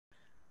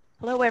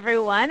Hello,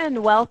 everyone,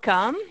 and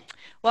welcome.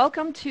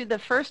 Welcome to the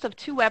first of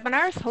two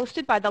webinars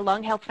hosted by the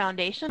Lung Health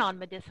Foundation on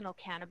medicinal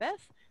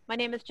cannabis. My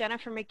name is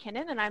Jennifer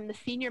McKinnon, and I'm the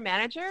Senior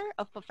Manager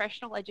of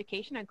Professional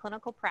Education and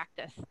Clinical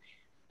Practice.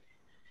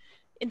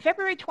 In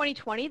February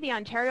 2020, the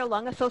Ontario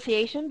Lung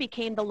Association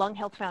became the Lung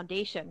Health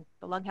Foundation.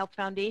 The Lung Health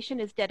Foundation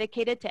is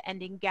dedicated to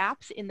ending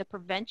gaps in the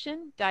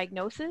prevention,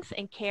 diagnosis,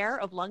 and care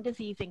of lung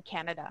disease in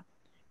Canada.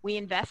 We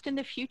invest in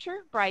the future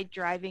by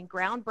driving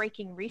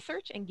groundbreaking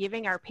research and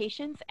giving our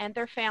patients and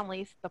their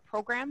families the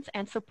programs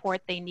and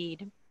support they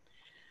need.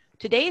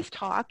 Today's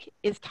talk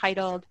is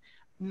titled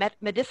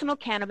Medicinal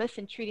Cannabis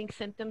in Treating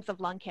Symptoms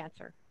of Lung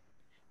Cancer.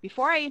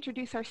 Before I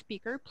introduce our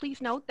speaker, please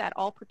note that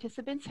all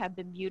participants have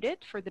been muted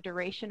for the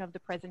duration of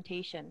the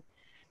presentation.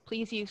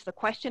 Please use the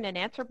question and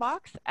answer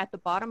box at the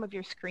bottom of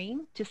your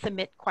screen to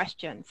submit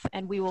questions,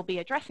 and we will be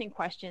addressing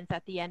questions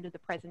at the end of the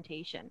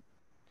presentation.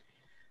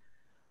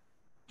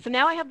 So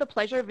now I have the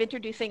pleasure of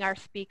introducing our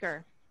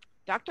speaker.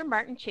 Dr.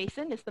 Martin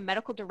Chasen is the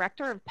Medical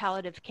Director of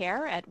Palliative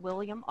Care at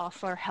William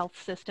Osler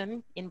Health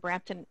System in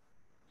Brampton.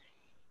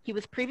 He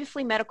was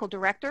previously Medical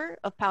Director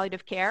of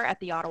Palliative Care at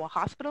the Ottawa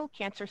Hospital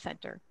Cancer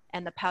Centre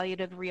and the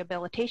Palliative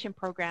Rehabilitation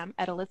Program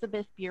at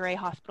Elizabeth Burey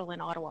Hospital in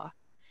Ottawa.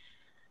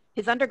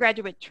 His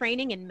undergraduate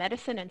training in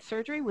medicine and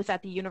surgery was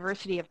at the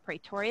University of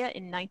Pretoria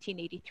in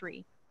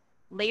 1983.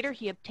 Later,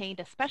 he obtained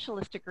a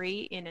specialist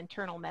degree in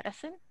internal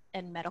medicine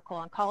and medical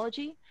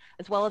oncology,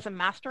 as well as a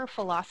Master of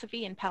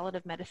Philosophy in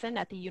Palliative Medicine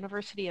at the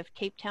University of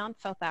Cape Town,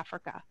 South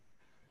Africa.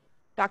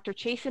 Dr.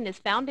 Chasen is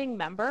founding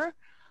member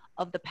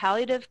of the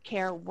Palliative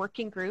Care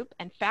Working Group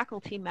and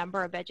faculty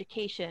member of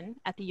education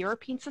at the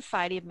European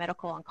Society of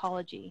Medical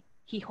Oncology.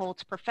 He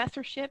holds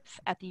professorships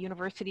at the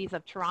Universities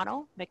of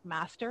Toronto,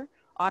 McMaster,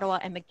 Ottawa,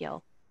 and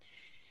McGill.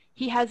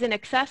 He has in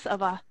excess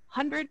of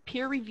 100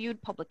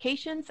 peer-reviewed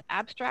publications,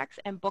 abstracts,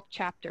 and book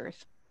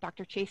chapters.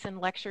 Dr.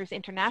 Chasen lectures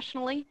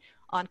internationally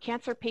on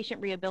cancer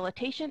patient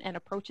rehabilitation and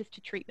approaches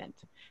to treatment.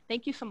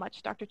 Thank you so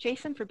much, Dr.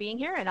 Chasen, for being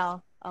here, and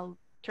I'll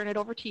turn it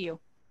over to you.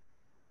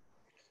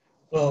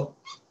 Well,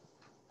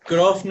 good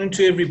afternoon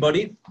to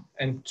everybody,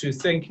 and to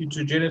thank you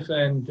to Jennifer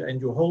and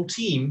your whole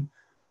team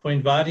for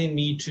inviting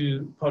me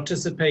to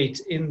participate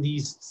in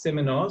these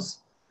seminars.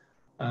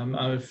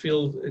 I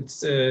feel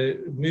it's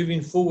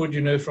moving forward,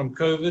 from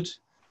COVID.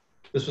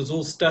 This was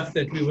all stuff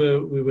that we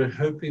were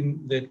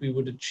hoping that we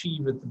would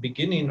achieve at the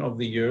beginning of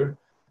the year,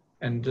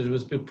 and it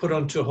was put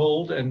onto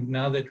hold. And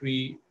now that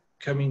we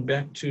coming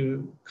back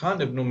to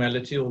kind of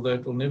normality, although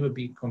it will never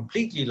be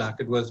completely like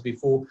it was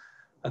before,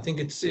 I think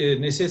it's a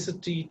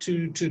necessity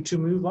to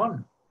move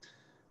on.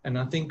 And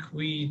I think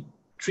we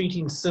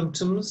treating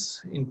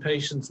symptoms in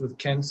patients with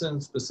cancer,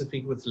 and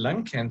specifically with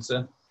lung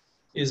cancer,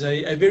 is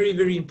a very,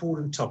 very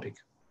important topic.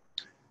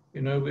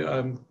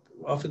 I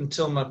often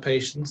tell my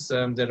patients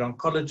that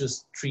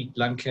oncologists treat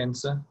lung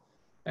cancer,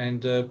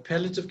 and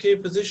palliative care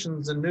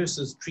physicians and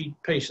nurses treat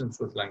patients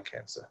with lung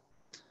cancer.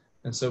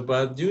 And so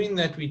by doing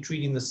that, we're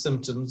treating the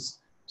symptoms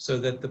so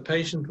that the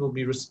patient will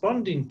be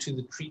responding to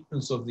the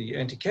treatments of the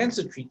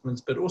anti-cancer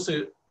treatments, but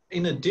also,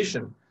 in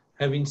addition,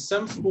 having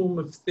some form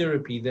of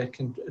therapy that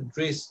can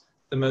address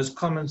the most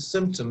common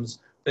symptoms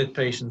that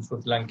patients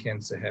with lung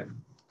cancer have.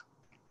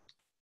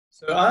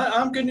 So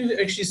I'm going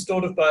to actually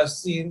start off by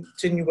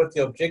telling you what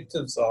the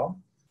objectives are.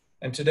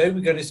 And today we're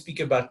going to speak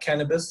about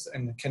cannabis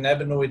and the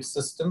cannabinoid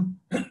system.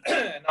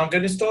 And I'm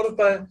going to start off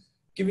by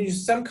giving you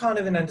some kind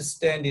of an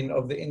understanding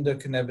of the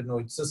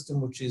endocannabinoid system,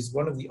 which is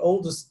one of the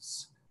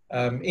oldest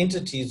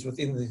entities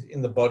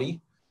within the body,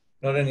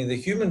 not only the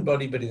human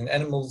body, but in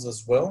animals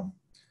as well.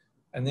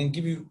 And then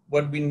give you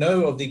what we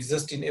know of the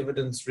existing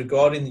evidence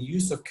regarding the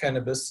use of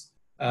cannabis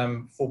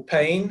for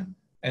pain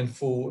and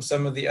for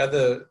some of the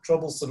other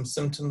troublesome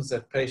symptoms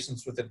that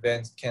patients with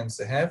advanced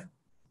cancer have.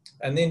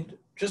 And then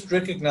just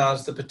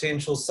recognize the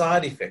potential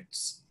side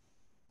effects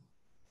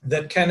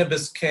that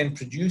cannabis can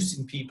produce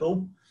in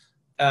people.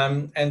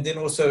 And then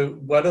also,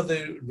 what are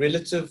the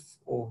relative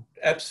or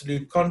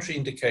absolute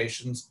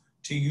contraindications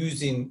to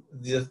using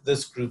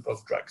this group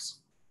of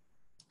drugs.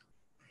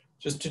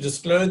 Just to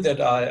disclose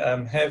that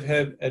I have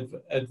had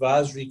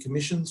advisory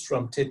commissions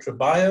from Tetra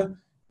Bio,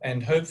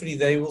 and hopefully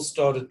they will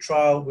start a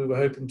trial. We were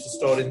hoping to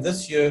start in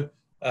this year,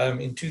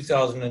 in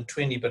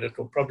 2020, but it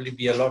will probably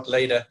be a lot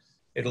later.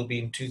 It'll be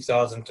in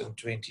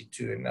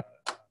 2022. And just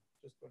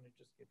want to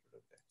get rid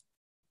of that.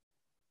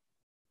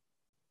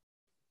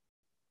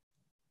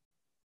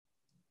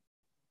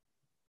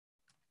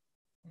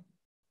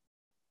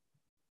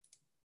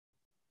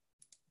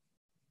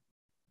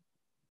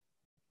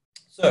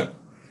 So,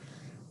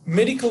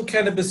 medical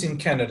cannabis in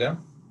Canada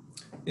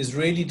is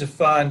really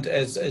defined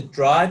as a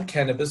dried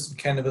cannabis,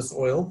 cannabis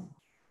oil.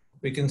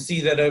 We can see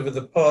that over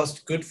the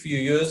past good few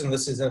years, and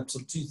this is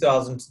until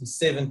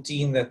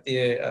 2017, that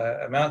the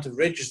amount of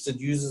registered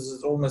users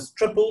has almost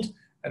tripled.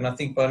 And I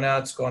think by now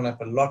it's gone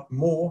up a lot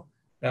more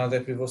now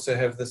that we've also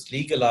have this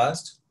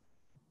legalized.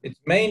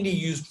 It's mainly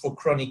used for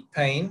chronic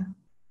pain.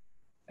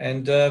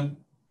 And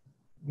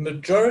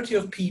majority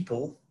of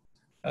people,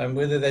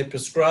 whether they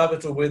prescribe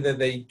it or whether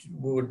they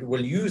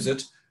will use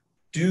it,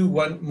 do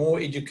want more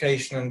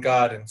education and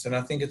guidance. And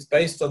I think it's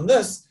based on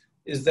this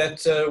is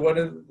that one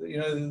of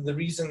the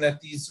reason that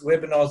these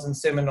webinars and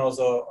seminars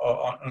are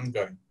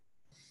ongoing.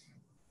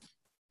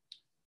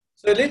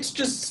 So let's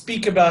just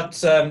speak about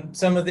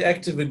some of the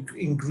active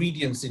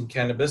ingredients in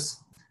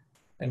cannabis.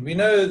 And we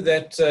know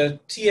that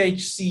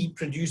THC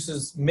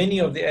produces many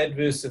of the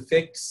adverse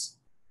effects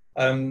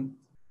and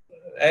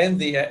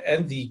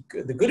the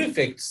good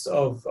effects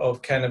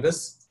of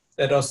cannabis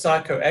that are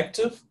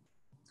psychoactive.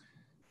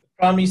 The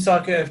primary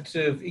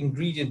psychoactive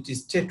ingredient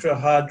is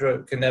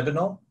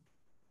tetrahydrocannabinol.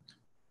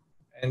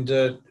 And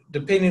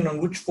depending on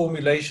which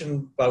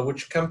formulation by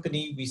which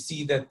company, we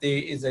see that there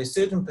is a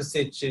certain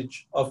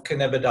percentage of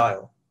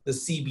cannabidiol, the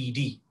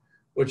CBD,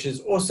 which is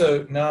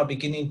also now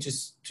beginning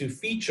to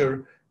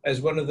feature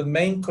as one of the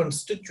main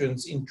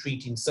constituents in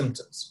treating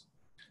symptoms.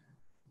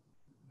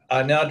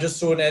 I now just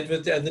saw an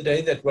advert the other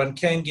day that one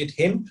can get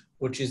hemp,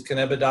 which is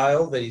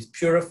cannabidiol that is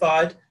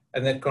purified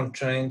and that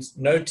contains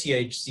no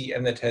THC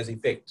and that has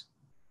effect.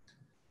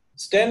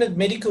 Standard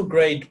medical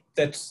grade,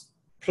 that's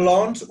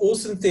plant or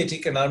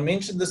synthetic, and I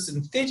mentioned the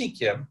synthetic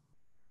here,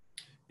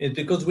 is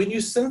because when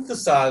you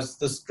synthesize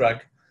this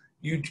drug,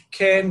 you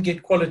can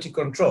get quality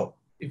control.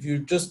 If you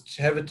just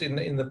have it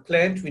in the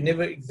plant, we're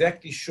never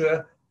exactly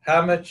sure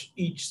how much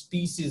each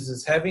species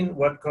is having,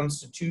 what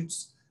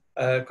constituents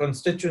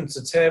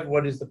it's have,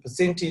 what is the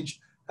percentage,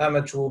 how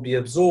much will be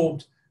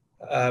absorbed,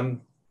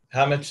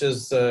 how much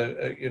has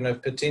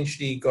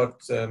potentially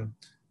got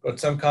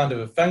some kind of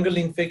a fungal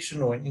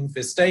infection or an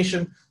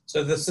infestation.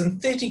 So the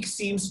synthetic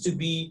seems to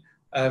be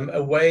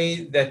a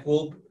way that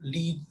will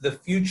lead the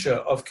future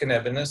of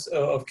cannabinoids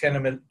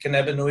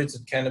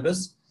and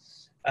cannabis.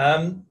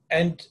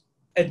 And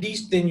at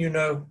least then you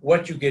know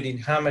what you're getting,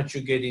 how much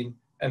you're getting,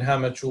 and how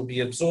much will be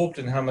absorbed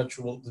and how much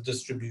will the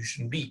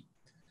distribution be.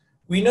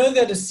 We know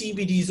that a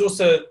CBD is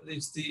also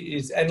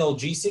is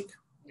analgesic.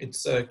 It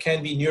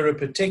can be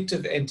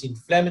neuroprotective,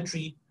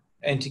 anti-inflammatory,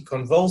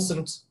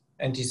 anticonvulsant,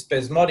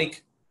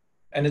 antispasmodic,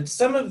 and it's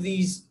some of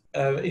these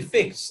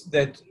effects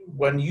that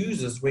one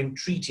uses when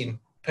treating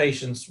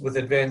patients with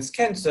advanced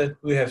cancer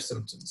who have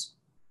symptoms.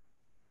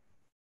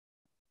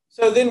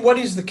 So then what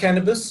is the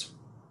cannabis?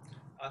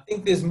 I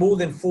think there's more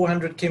than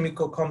 400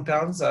 chemical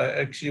compounds. I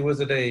actually was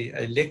at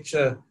a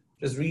lecture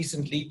just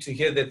recently to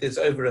hear that there's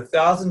over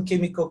 1,000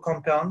 chemical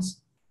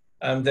compounds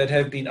that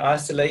have been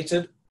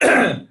isolated.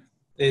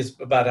 There's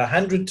about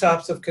 100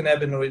 types of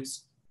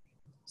cannabinoids.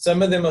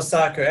 Some of them are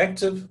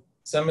psychoactive.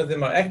 Some of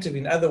them are active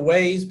in other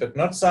ways, but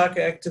not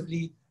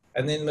psychoactively.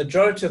 And then the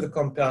majority of the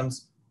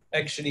compounds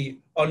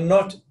actually are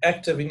not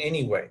active in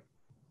any way,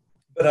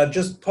 but are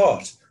just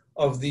part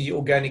of the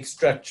organic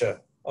structure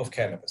of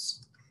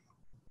cannabis.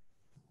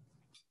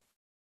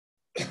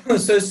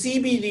 So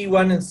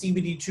CBD1 and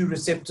CBD2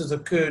 receptors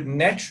occur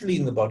naturally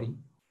in the body.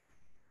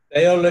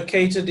 They are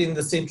located in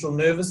the central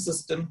nervous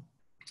system.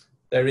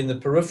 They're in the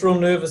peripheral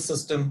nervous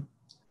system.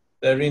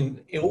 They're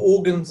in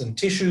organs and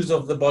tissues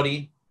of the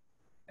body.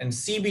 And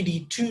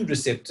CBD2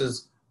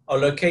 receptors are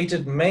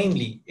located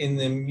mainly in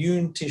the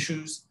immune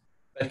tissues,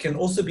 but can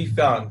also be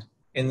found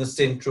in the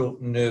central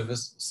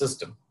nervous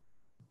system.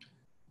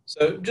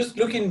 So just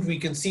looking, we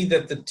can see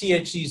that the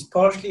THC is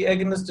partially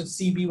agonist at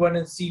CB1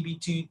 and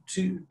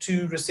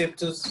CB2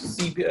 receptors,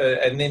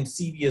 and then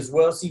CB as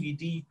well.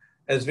 CBD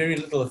has very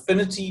little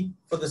affinity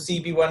for the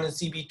CB1 and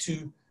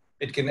CB2.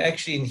 It can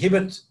actually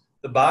inhibit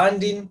the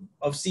binding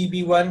of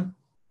CB1,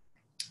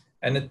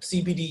 and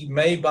CBD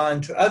may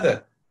bind to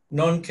other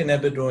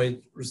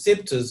non-cannabinoid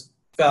receptors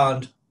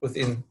found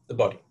within the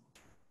body.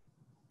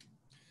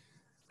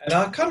 And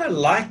I kind of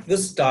like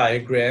this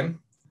diagram.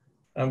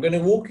 I'm going to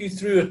walk you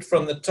through it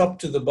from the top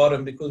to the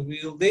bottom because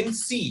we'll then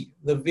see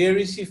the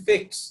various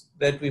effects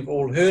that we've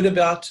all heard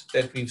about,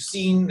 that we've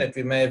seen, that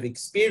we may have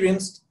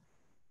experienced.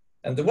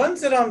 And the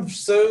ones that I'm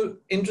so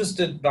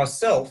interested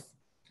myself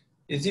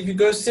is if you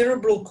go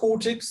cerebral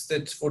cortex,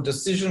 that's for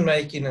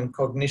decision-making and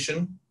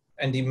cognition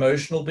and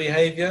emotional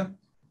behavior.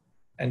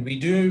 And we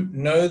do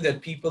know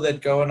that people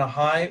that go on a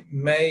high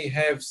may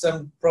have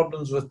some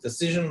problems with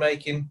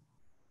decision-making,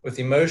 with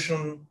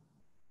emotion,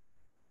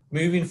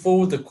 moving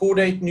forward, the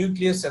caudate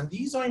nucleus, and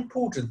these are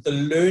important, the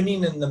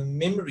learning and the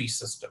memory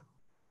system.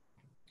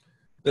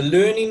 The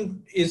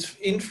learning is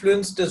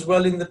influenced as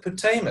well in the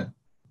putamen.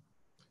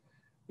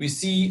 We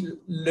see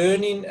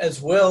learning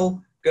as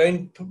well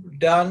going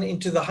down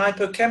into the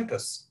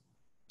hippocampus,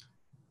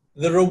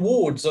 the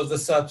rewards of the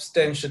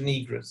substantia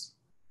nigra.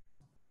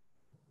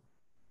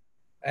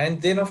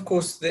 And then, of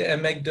course, the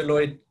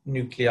amygdaloid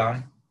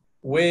nuclei,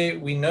 where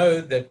we know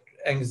that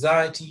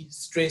anxiety,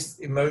 stress,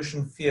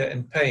 emotion, fear,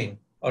 and pain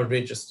are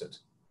registered.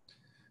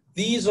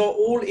 These are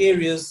all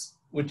areas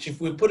which, if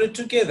we put it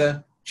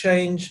together,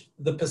 change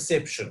the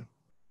perception.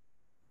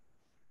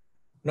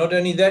 Not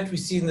only that, we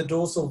see in the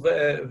dorsal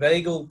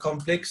vagal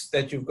complex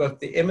that you've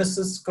got the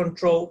emesis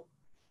control,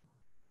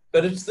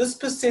 but it's this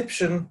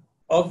perception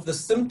of the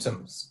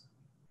symptoms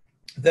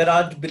that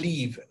I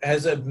believe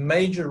has a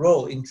major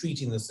role in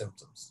treating the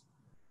symptoms.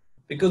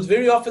 Because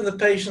very often the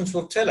patients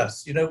will tell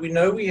us, we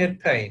know we had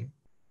pain,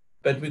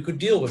 but we could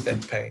deal with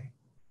that pain.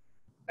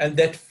 And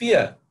that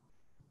fear,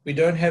 we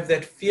don't have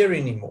that fear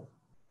anymore.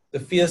 The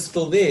fear is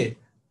still there,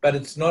 but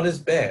it's not as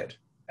bad,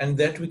 and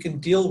that we can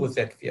deal with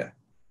that fear.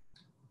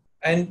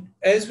 And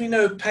as we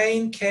know,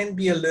 pain can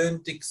be a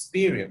learned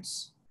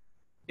experience.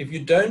 If you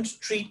don't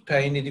treat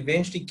pain, it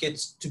eventually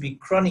gets to be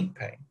chronic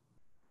pain.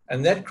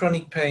 And that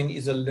chronic pain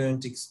is a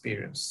learned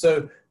experience.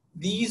 So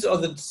these are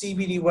the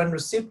CBD1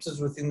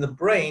 receptors within the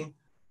brain,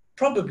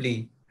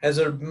 probably has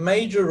a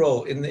major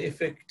role in the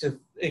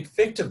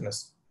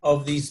effectiveness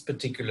of these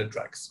particular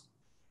drugs.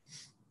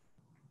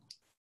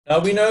 Now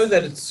we know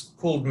that it's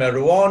called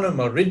marijuana,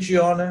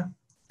 marijuana.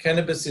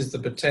 Cannabis is the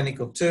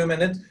botanical term,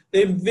 and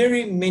there are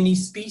very many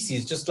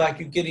species, just like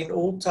you get in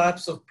all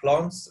types of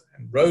plants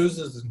and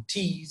roses and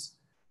teas.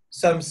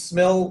 Some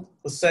smell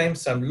the same,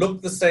 some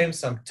look the same,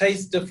 some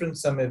taste different,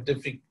 some have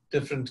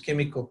different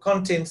chemical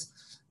contents.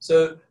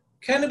 So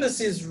cannabis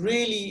is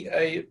really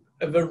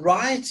a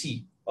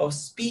variety of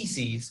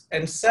species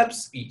and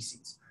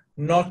subspecies,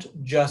 not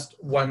just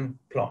one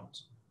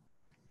plant.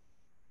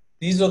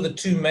 These are the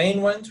two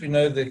main ones. We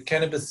know the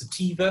cannabis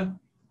sativa,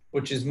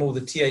 which is more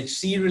the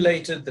THC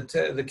related,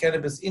 the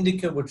cannabis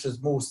indica, which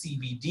is more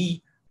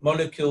CBD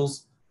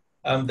molecules.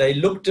 They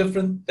look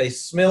different, they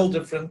smell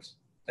different,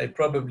 they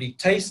probably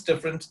taste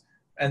different,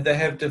 and they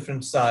have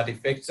different side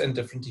effects and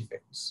different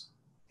effects.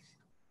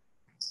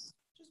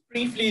 Just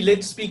briefly,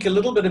 let's speak a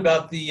little bit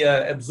about the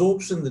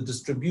absorption, the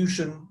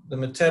distribution, the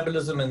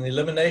metabolism, and the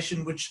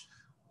elimination, which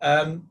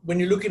when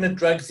you're looking at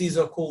drugs, these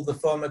are called the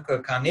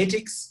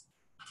pharmacokinetics.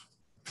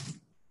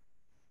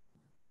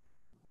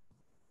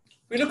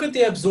 We look at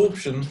the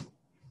absorption.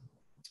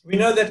 We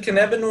know that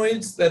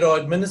cannabinoids that are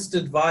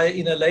administered via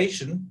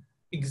inhalation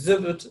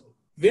exhibit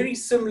very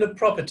similar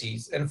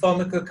properties and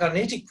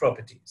pharmacokinetic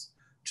properties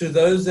to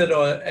those that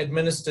are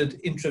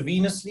administered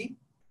intravenously,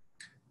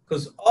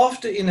 because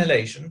after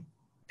inhalation,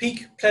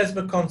 peak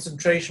plasma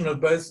concentration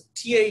of both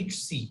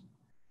THC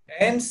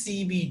and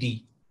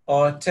CBD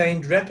are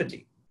attained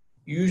rapidly,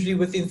 usually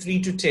within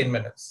 3 to 10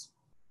 minutes.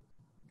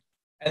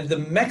 And the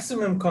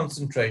maximum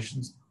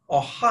concentrations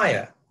are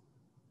higher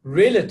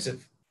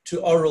relative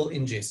to oral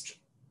ingestion.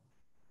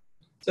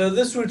 So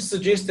this would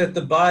suggest that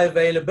the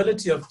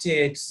bioavailability of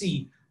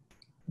THC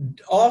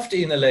after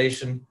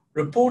inhalation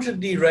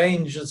reportedly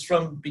ranges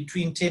from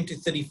between 10 to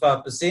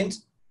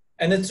 35%,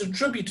 and it's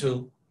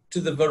attributable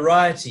to the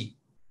variety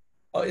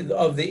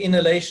of the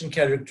inhalation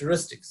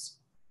characteristics.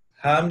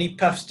 How many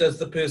puffs does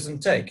the person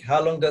take?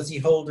 How long does he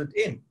hold it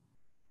in?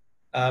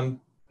 And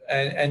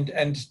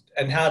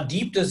how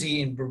deep does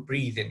he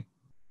breathe in?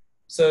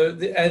 So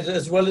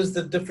as well as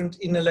the different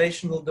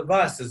inhalational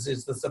devices,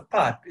 is this a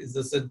pipe? Is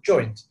this a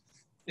joint?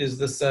 Is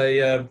this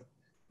a,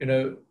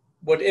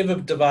 whatever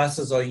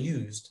devices are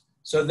used.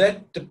 So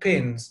that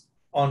depends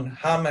on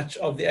how much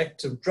of the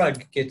active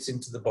drug gets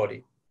into the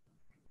body.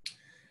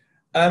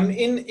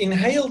 In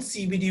inhaled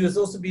CBD has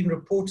also been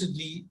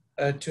reportedly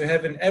to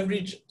have an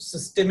average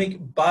systemic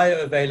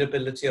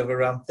bioavailability of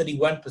around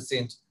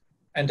 31%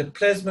 and a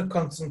plasma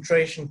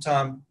concentration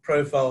time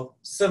profile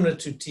similar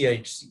to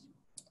THC.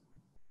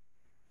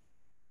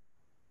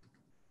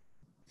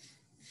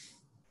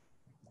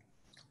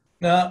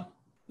 Now,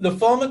 the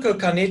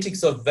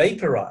pharmacokinetics of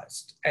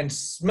vaporized and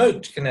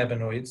smoked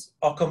cannabinoids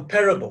are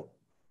comparable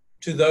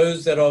to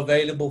those that are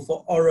available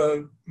for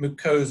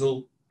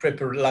oromucosal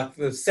preparation, like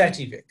the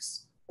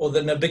Sativex or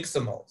the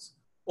nabiximols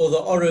or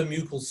the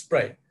oromucal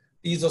spray.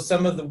 These are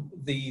some of the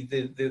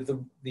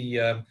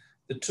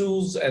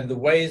tools and the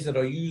ways that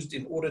are used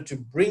in order to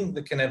bring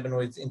the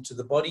cannabinoids into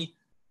the body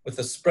with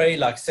a spray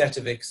like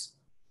Sativex.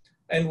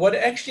 And what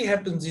actually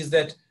happens is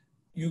that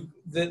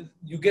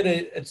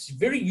it's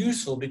very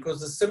useful because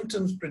the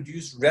symptoms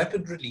produce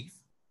rapid relief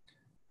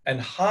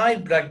and high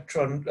blood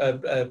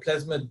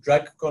plasma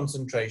drug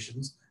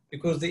concentrations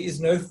because there is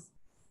no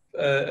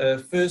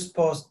first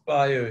pass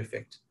bio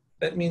effect.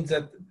 That means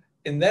that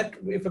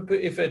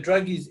if a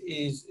drug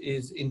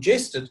is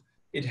ingested,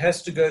 it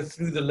has to go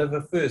through the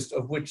liver first,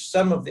 of which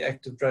some of the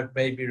active drug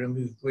may be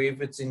removed. Where if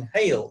it's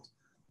inhaled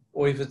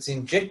or if it's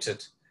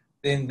injected,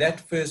 then that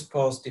first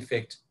pass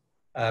effect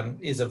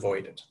is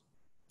avoided.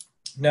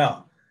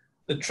 Now,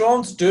 the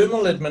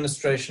transdermal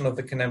administration of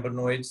the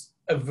cannabinoids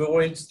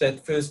avoids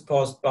that first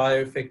pass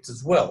bio effect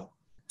as well.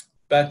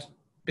 But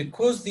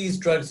because these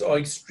drugs are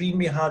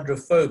extremely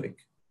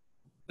hydrophobic,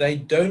 they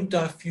don't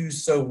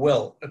diffuse so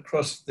well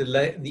across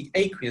the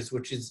aqueous,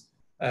 which is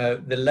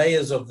the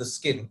layers of the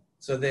skin.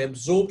 So the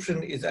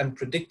absorption is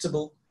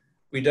unpredictable.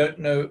 We don't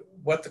know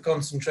what the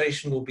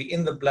concentration will be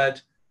in the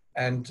blood,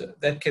 and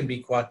that can be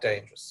quite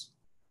dangerous.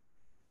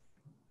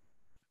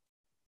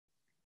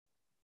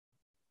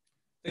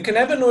 The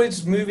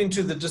cannabinoids move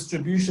into the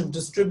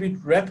distribute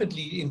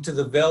rapidly into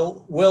the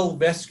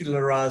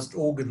well-vascularized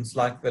organs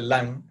like the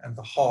lung and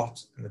the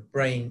heart and the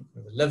brain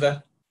and the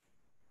liver.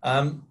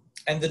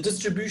 And the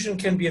distribution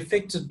can be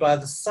affected by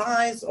the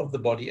size of the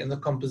body and the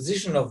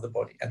composition of the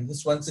body. And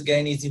this, once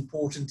again, is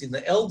important in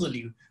the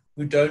elderly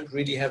who don't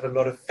really have a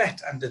lot of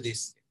fat under their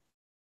skin.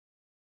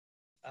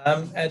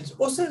 And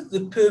also the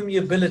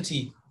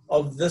permeability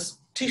of this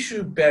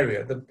tissue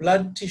barrier, the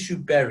blood tissue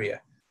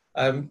barrier,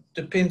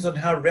 depends on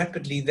how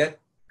rapidly that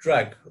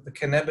drug, the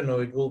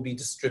cannabinoid, will be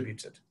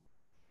distributed.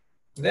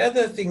 The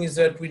other thing is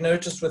that we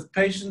noticed with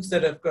patients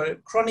that have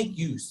got chronic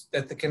use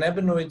that the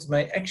cannabinoids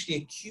may actually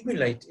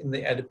accumulate in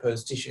the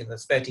adipose tissue, in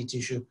this fatty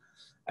tissue,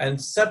 and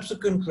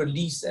subsequent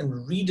release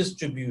and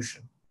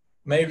redistribution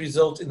may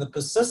result in the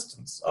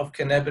persistence of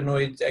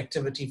cannabinoid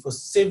activity for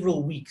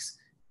several weeks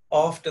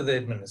after the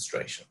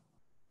administration.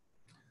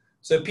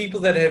 So people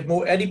that have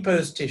more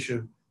adipose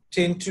tissue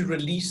tend to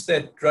release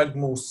that drug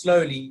more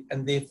slowly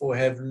and therefore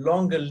have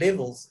longer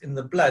levels in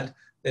the blood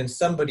than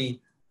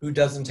somebody who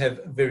doesn't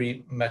have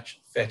very much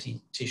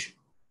fatty tissue.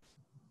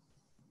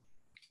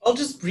 I'll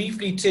just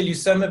briefly tell you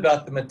some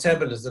about the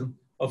metabolism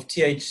of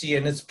THC,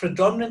 and it's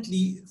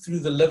predominantly through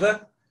the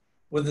liver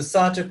with the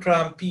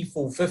cytochrome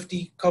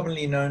P450,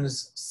 commonly known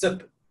as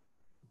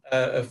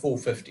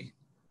CYP450.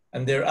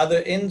 And there are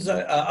other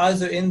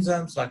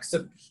isoenzymes like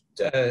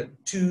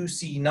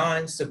CYP2C9,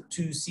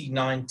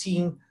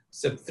 CYP2C19,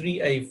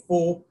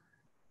 CYP3A4,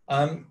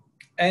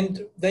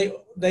 and they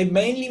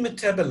mainly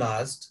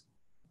metabolized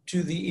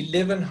to the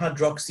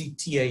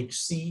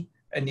 11-hydroxy-THC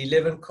and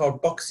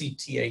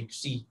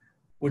 11-carboxy-THC,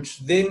 which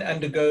then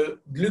undergo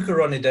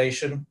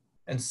glucuronidation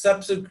and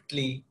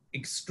subsequently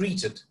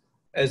excreted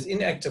as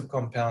inactive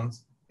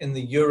compounds in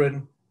the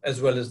urine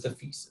as well as the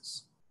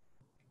feces.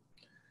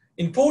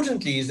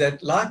 Importantly is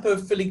that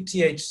lipophilic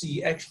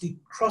THC actually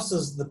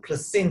crosses the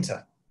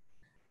placenta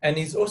and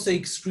is also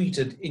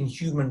excreted in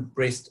human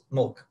breast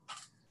milk.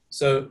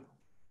 So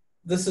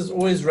this has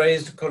always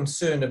raised a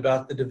concern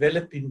about the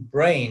developing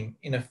brain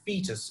in a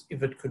fetus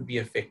if it could be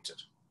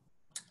affected.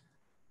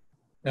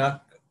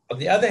 Now, on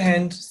the other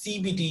hand,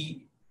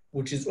 CBD,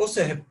 which is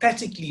also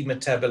hepatically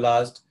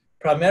metabolized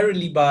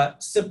primarily by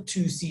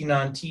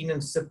CYP2C19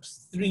 and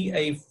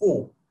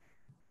CYP3A4,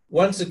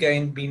 once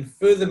again being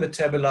further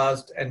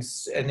metabolized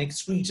and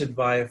excreted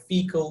via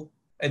fecal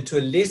and to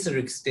a lesser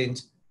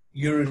extent,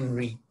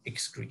 urinary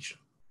excretion.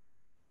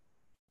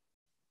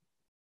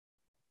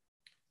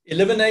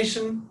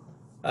 Elimination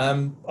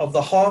of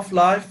the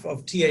half-life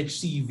of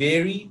THC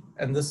vary,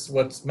 and this is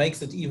what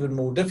makes it even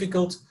more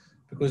difficult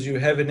because you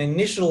have an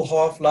initial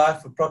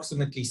half-life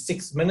approximately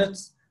 6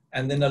 minutes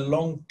and then a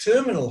long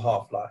terminal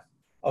half-life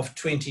of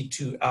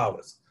 22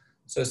 hours.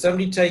 So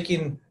somebody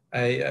taking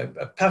a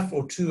puff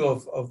or two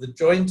of the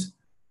joint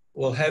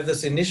will have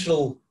this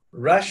initial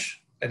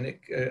rush and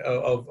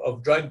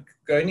of drug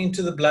going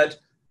into the blood.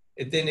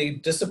 It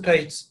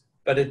dissipates,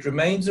 but it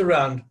remains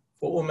around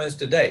for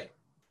almost a day.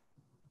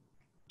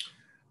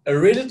 A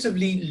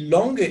relatively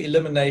longer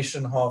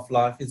elimination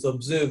half-life is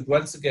observed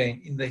once again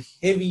in the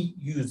heavy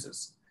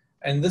users,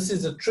 and this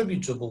is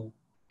attributable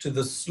to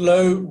the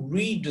slow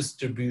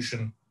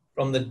redistribution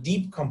from the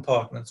deep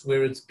compartments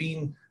where it's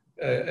been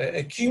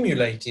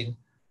accumulating,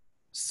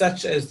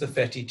 such as the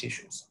fatty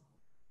tissues.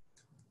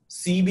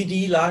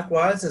 CBD,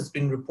 likewise, has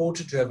been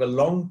reported to have a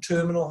long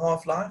terminal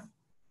half-life,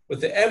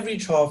 with the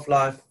average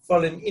half-life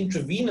following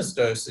intravenous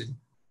dosing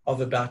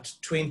of about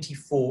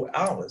 24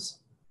 hours.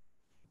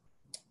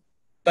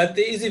 But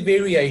there is a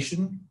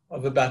variation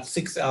of about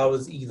 6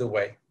 hours either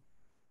way.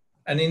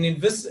 And in a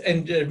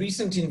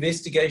recent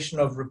investigation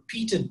of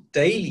repeated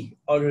daily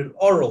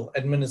oral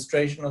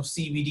administration of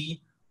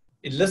CBD,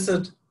 it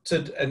elicited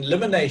an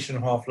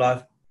elimination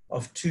half-life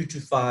of 2 to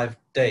 5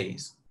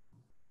 days.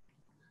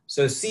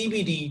 So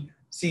CBD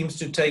seems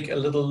to take a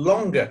little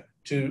longer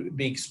to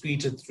be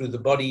excreted through the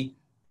body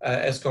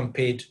as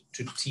compared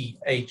to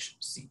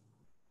THC.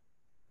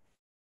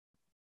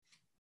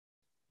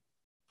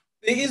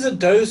 There is a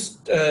dose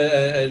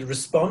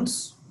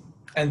response,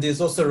 and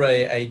there's also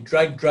a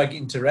drug-drug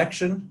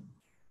interaction,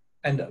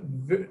 and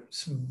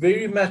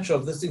very much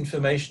of this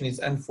information is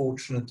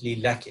unfortunately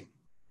lacking.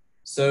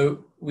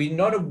 So we're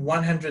not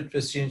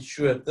 100%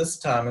 sure at this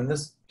time, and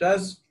this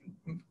does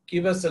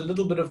give us a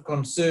little bit of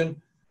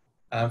concern.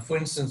 For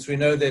instance, we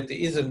know that there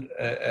is an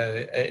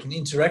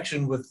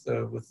interaction with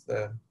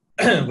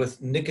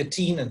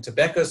nicotine and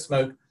tobacco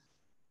smoke.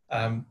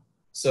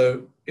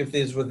 So if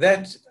there's with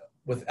that,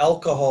 with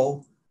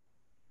alcohol,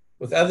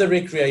 with other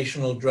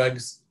recreational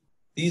drugs,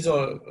 these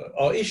are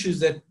issues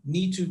that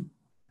need to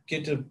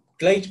get a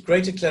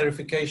greater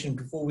clarification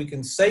before we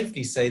can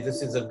safely say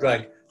this is a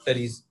drug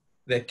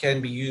that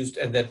can be used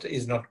and that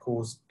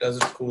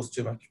doesn't cause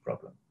too much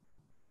problem.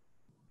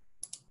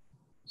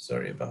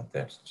 Sorry about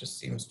that. It just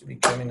seems to be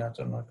coming out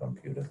on my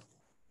computer.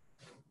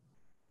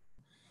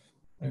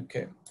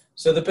 Okay,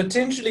 so the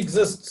potential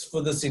exists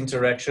for this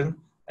interaction,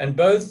 and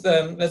both,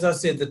 as I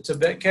said,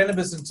 the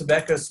cannabis and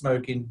tobacco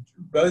smoking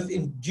both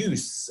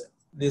induce,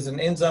 there's an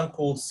enzyme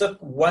called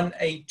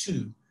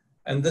CYP1A2,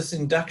 and this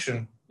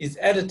induction is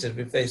additive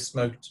if they're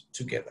smoked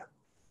together.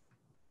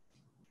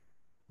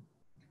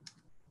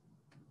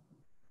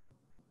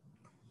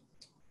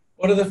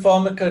 What are the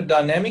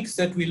pharmacodynamics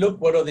that we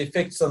look? What are the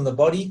effects on the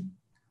body?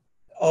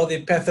 Are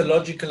there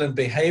pathological and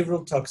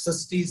behavioral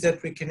toxicities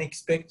that we can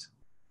expect?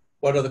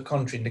 What are the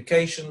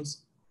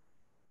contraindications?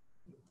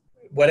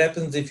 What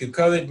happens if you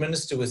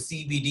co-administer with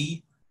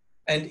CBD?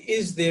 And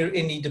is there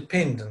any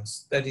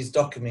dependence that is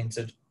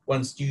documented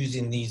once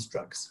using these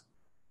drugs?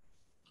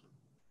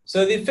 So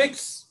the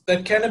effects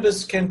that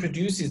cannabis can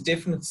produce is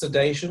definite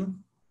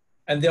sedation,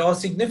 and there are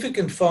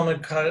significant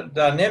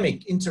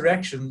pharmacodynamic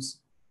interactions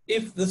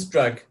if this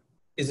drug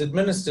is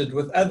administered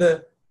with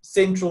other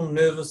central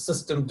nervous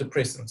system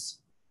depressants.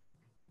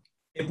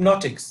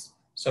 Hypnotics,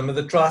 some of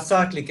the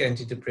tricyclic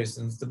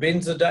antidepressants, the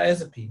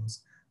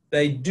benzodiazepines,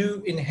 they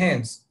do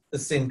enhance the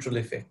central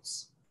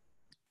effects.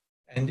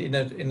 And in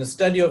a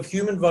study of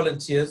human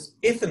volunteers,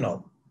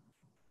 ethanol,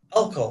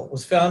 alcohol,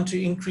 was found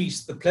to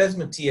increase the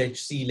plasma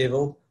THC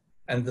level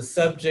and the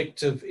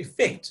subjective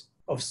effect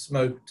of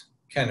smoked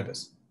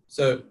cannabis.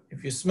 So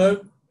if you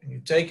smoke and you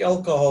take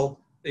alcohol,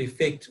 the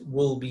effect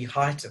will be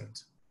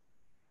heightened.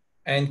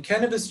 And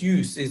cannabis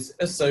use is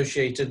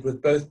associated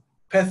with both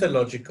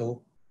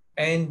pathological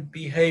and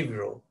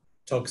behavioral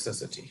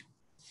toxicity.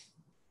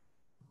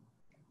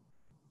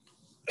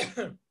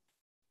 The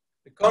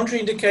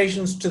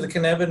contraindications to the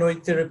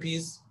cannabinoid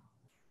therapies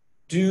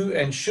do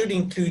and should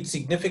include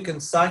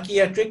significant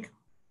psychiatric,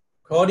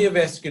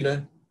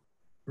 cardiovascular,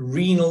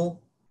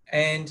 renal,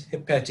 and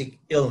hepatic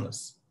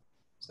illness.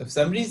 So if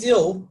somebody's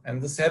ill,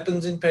 and this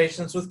happens in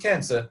patients with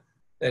cancer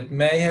that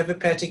may have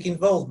hepatic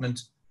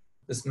involvement,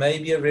 this may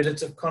be a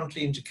relative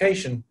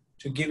contraindication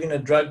to giving a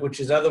drug which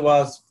is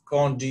otherwise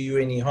can't do you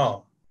any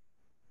harm.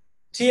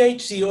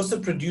 THC also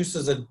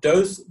produces a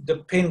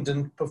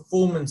dose-dependent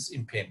performance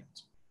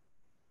impairment.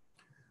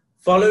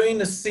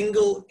 Following a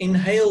single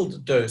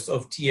inhaled dose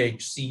of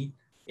THC,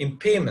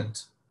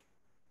 impairment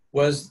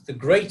was the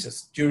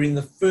greatest during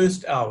the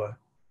first hour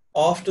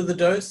after the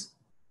dose,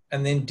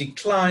 and then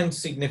declined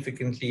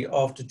significantly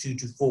after 2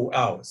 to 4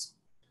 hours.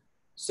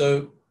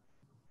 So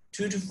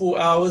 2 to 4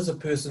 hours, a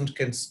person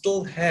can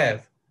still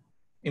have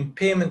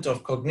impairment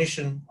of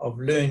cognition, of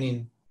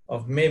learning,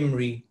 of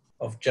memory,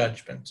 of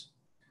judgment.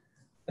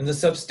 And there's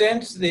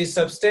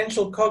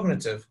substantial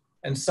cognitive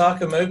and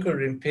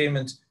psychomotor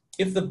impairment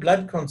if the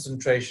blood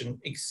concentration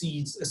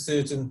exceeds a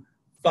certain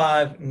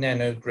 5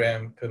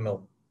 nanogram per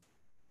mil.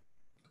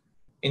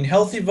 In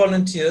healthy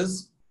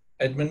volunteers,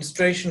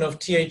 administration of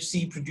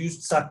THC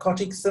produced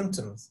psychotic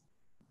symptoms,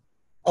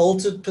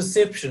 altered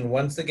perception,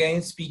 once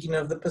again speaking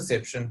of the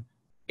perception,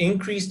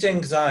 increased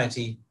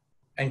anxiety,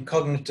 and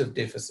cognitive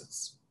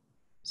deficits.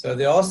 So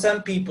there are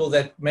some people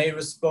that may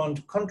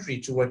respond contrary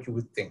to what you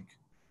would think.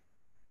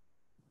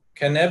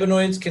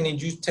 Cannabinoids can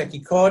induce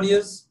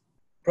tachycardias,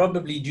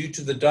 probably due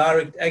to the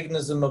direct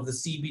agonism of the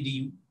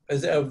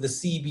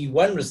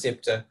CB1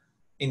 receptor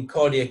in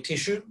cardiac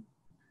tissue,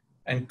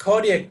 and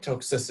cardiac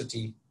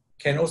toxicity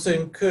can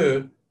also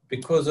occur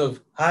because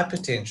of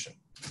hypertension.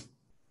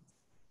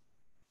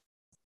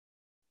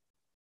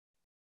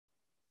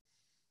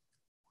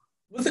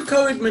 With the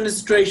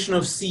co-administration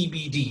of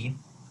CBD,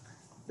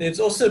 it's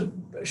also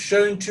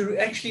shown to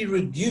actually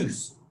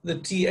reduce the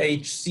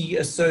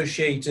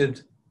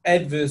THC-associated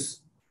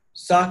adverse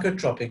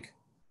psychotropic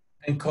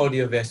and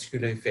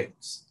cardiovascular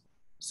effects.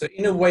 So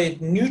in a way,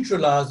 it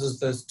neutralizes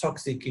those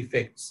toxic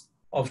effects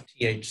of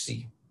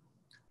THC.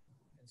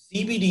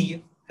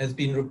 CBD has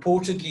been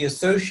reportedly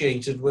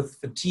associated with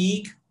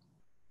fatigue,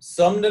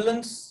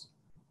 somnolence,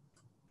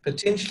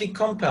 potentially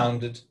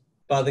compounded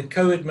by the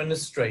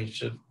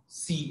co-administrative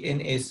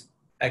CNS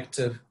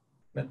active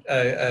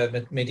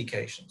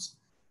medications.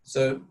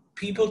 So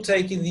people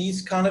taking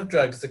these kind of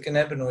drugs, the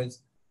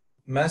cannabinoids,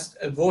 must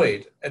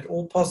avoid at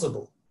all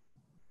possible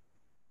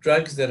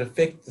drugs that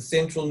affect the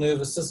central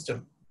nervous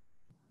system,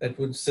 that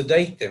would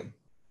sedate them,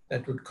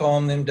 that would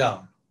calm them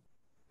down,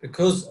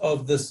 because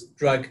of this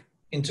drug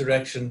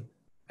interaction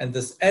and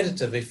this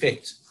additive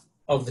effect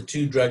of the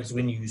two drugs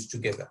when used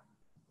together.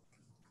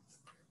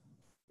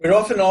 We're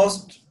often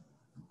asked,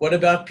 what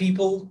about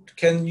people?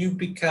 Can you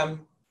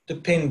become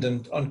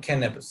dependent on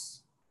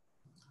cannabis?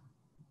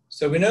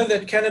 So we know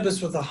that cannabis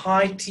with a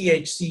high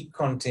THC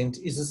content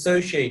is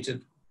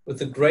associated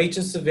with a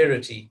greater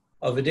severity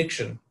of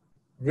addiction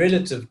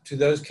relative to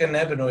those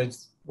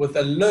cannabinoids with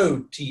a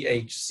low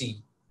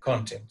THC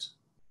content.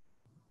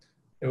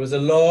 There was a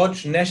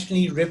large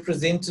nationally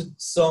represented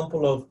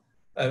sample of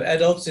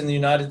adults in the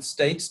United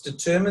States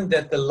determined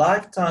that the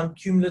lifetime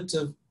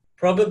cumulative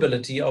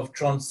probability of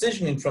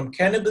transitioning from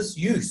cannabis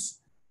use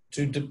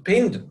to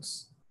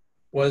dependence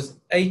was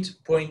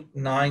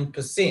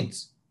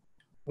 8.9%,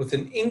 with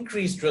an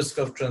increased risk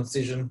of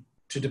transition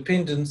to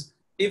dependence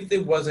if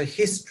there was a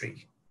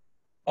history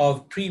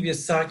of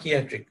previous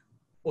psychiatric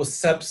or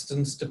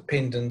substance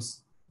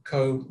dependence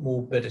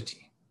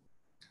comorbidity.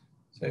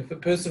 So if a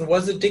person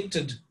was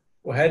addicted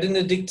or had an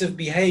addictive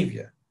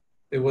behavior,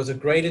 there was a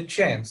greater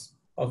chance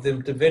of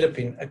them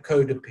developing a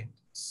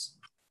codependence.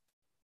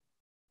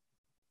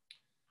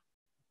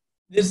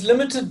 There's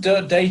limited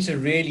data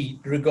really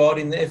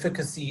regarding the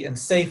efficacy and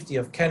safety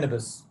of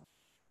cannabis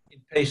in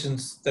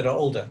patients that are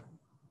older.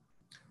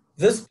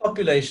 This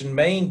population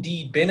may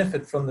indeed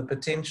benefit from the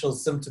potential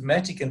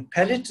symptomatic and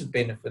palliative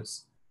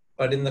benefits,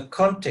 but in the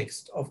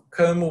context of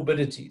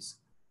comorbidities,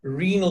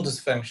 renal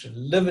dysfunction,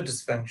 liver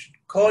dysfunction,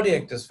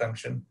 cardiac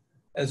dysfunction,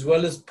 as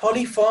well as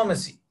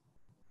polypharmacy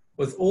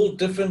with all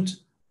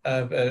different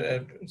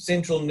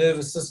central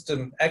nervous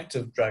system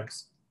active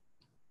drugs,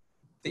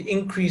 the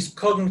increased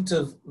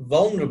cognitive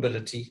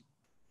vulnerability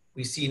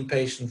we see in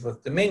patients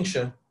with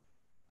dementia,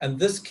 and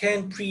this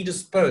can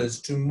predispose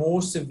to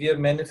more severe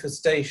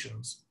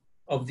manifestations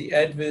of the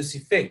adverse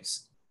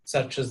effects,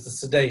 such as the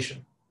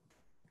sedation,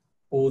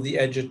 or the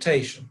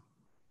agitation,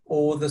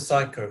 or the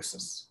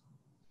psychosis.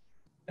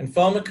 And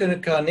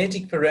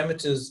pharmacokinetic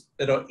parameters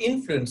that are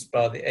influenced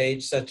by the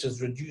age, such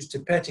as reduced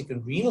hepatic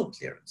and renal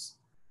clearance,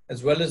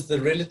 as well as the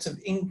relative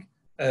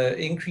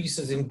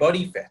increases in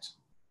body fat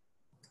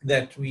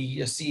that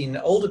we see in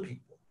older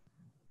people,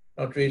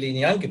 not really in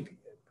younger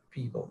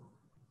people,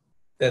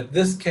 that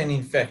this can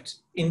in fact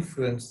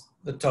influence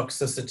the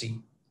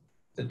toxicity,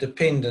 the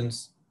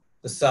dependence,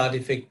 the side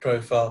effect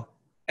profile,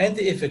 and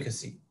the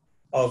efficacy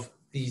of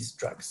these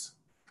drugs.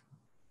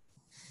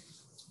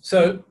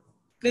 So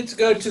let's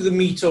go to the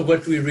meat of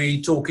what we're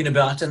really talking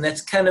about, and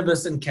that's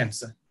cannabis and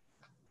cancer.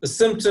 The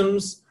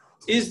symptoms,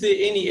 is there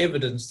any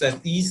evidence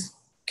that these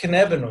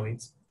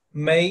cannabinoids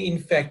may in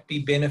fact be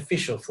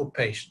beneficial for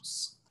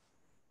patients?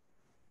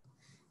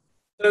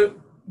 So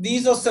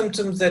these are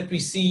symptoms that we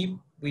see.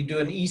 We do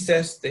an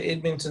ESAS, the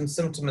Edmonton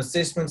Symptom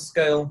Assessment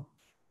Scale.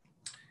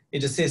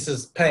 It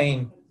assesses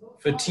pain,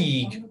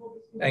 fatigue,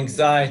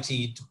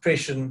 anxiety,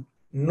 depression,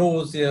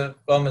 nausea,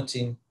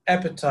 vomiting,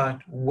 appetite,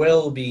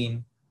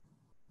 well-being,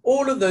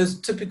 all of those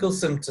typical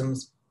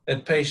symptoms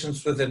that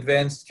patients with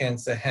advanced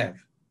cancer have.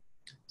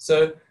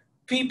 So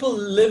people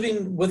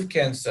living with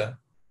cancer,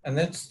 and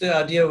that's the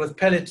idea with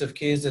palliative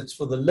care, is it's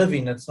for the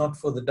living, it's not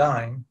for the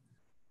dying.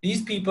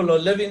 These people are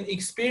living,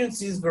 experience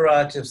these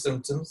variety of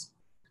symptoms,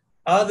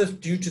 either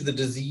due to the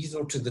disease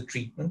or to the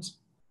treatment,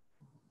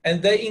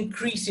 and they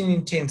increase in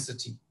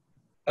intensity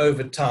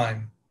over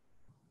time,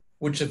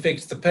 which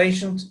affects the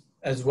patient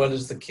as well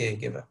as the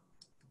caregiver.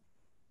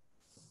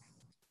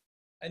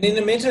 And in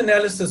a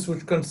meta-analysis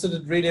which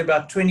considered really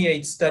about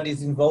 28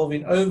 studies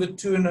involving over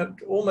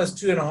almost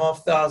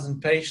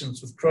 2,500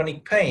 patients with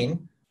chronic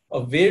pain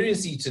of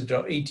various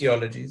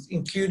etiologies,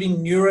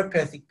 including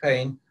neuropathic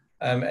pain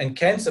and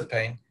cancer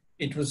pain,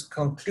 it was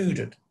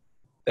concluded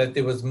that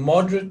there was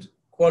moderate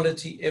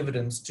quality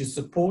evidence to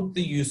support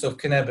the use of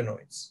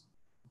cannabinoids,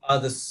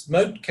 either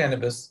smoked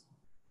cannabis,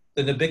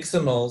 the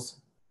nabiximols,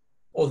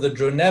 or the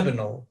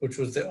dronabinol, which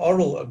was the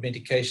oral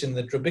medication,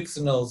 the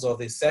drabixinols or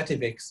the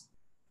Sativex,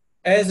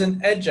 as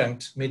an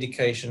adjunct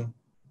medication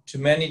to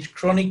manage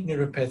chronic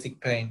neuropathic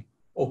pain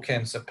or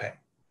cancer pain.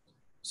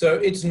 So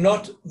it's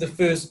not the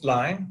first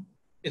line,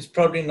 it's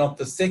probably not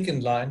the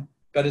second line,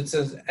 but it's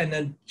an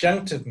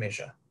adjunctive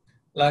measure.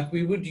 Like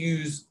we would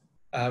use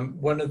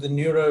one of the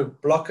neuro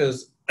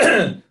blockers,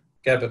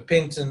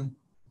 gabapentin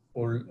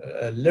or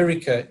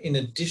Lyrica, in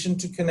addition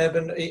to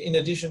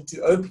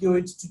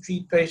opioids to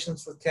treat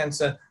patients with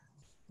cancer.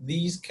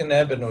 These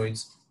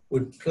cannabinoids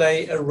would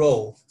play a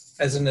role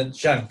as an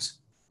adjunct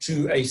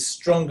to a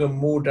stronger,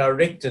 more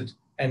directed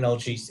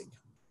analgesic.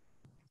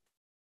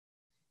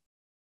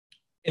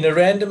 In a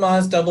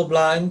randomized,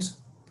 double-blind,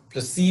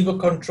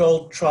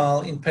 placebo-controlled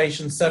trial in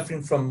patients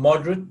suffering from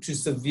moderate to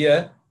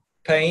severe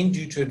pain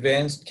due to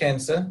advanced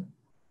cancer,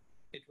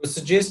 it was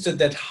suggested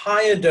that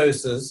higher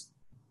doses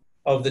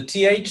of the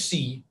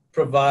THC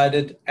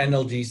provided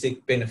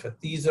analgesic benefit.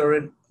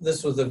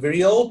 This was a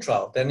very old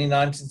trial, done in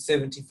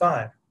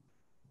 1975.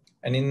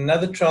 And in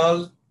another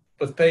trial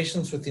with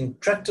patients with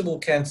intractable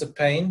cancer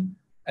pain,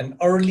 an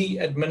orally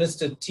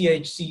administered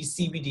THC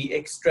CBD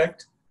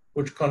extract,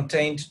 which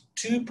contained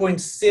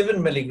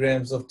 2.7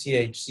 milligrams of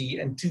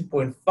THC and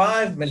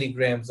 2.5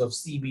 milligrams of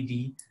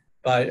CBD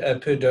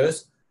per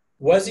dose,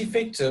 was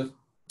effective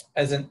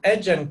as an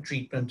adjunct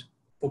treatment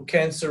for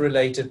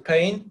cancer-related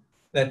pain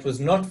that was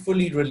not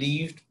fully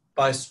relieved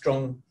by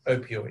strong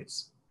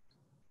opioids.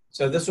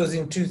 So this was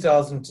in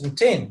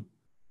 2010.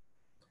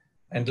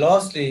 And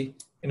lastly,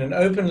 in an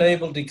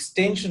open-labeled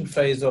extension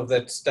phase of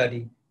that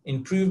study,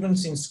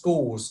 improvements in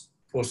scores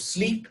for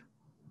sleep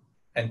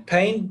and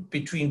pain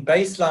between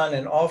baseline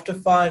and after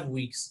 5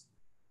 weeks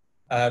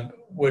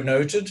were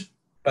noted,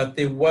 but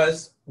there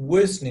was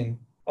worsening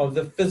of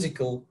the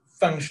physical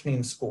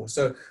functioning score.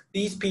 So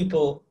these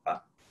people,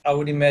 I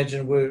would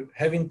imagine, were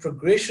having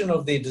progression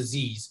of their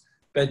disease,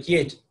 but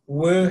yet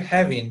were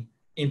having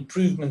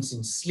improvements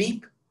in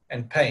sleep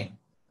and pain.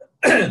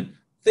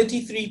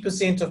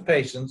 33% of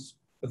patients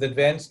with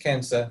advanced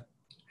cancer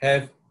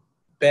have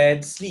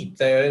bad sleep.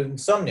 They are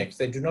insomniacs.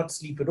 They do not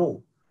sleep at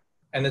all.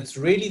 And it's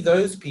really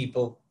those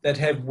people that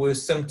have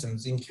worse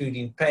symptoms,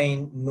 including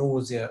pain,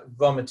 nausea,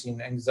 vomiting,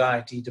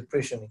 anxiety,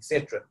 depression,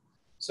 etc.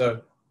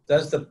 So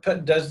does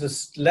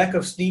the lack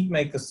of sleep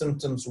make the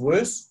symptoms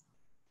worse,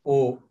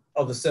 or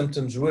are the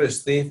symptoms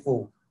worse,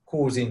 therefore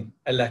causing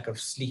a lack of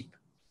sleep?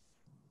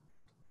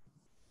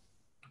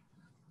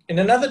 In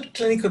another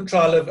clinical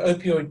trial of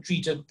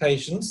opioid-treated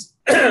patients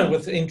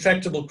with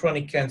intractable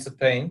chronic cancer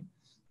pain,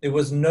 there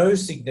was no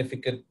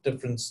significant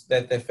difference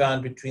that they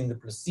found between the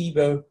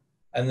placebo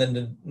and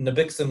the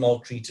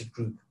nabiximols-treated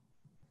group.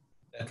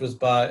 That was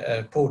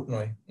by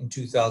Portnoy in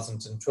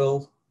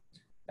 2012.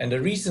 And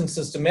a recent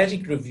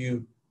systematic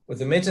review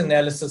with a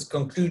meta-analysis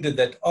concluded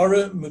that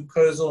oral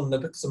mucosal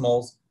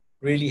nabiximols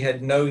really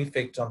had no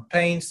effect on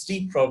pain,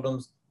 sleep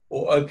problems,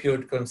 or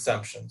opioid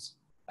consumptions.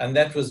 And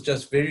that was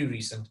just very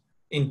recent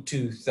in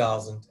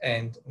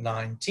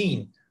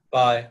 2019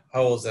 by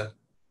Hauser,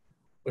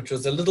 which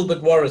was a little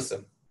bit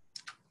worrisome.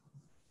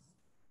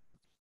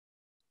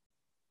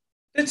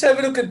 Let's have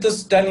a look at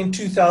this done in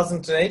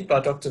 2008 by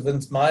Dr.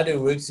 Vince Maider,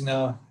 who works in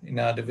our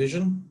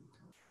division,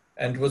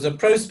 and was a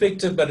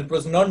prospective, but it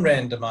was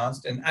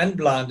non-randomized and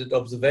unblinded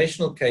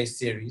observational case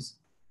series,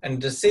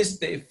 and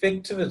assessed the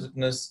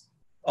effectiveness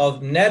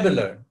of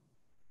nabilone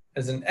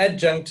as an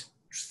adjunct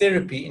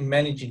therapy in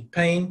managing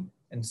pain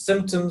and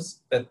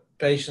symptoms that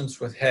patients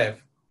would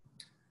have.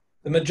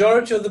 The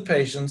majority of the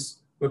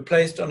patients were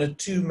placed on a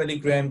 2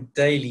 milligram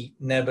daily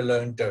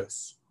nabilone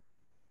dose,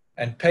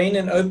 and pain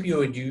and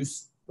opioid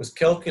use was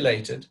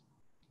calculated,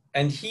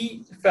 and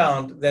he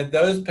found that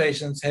those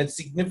patients had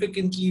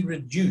significantly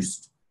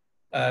reduced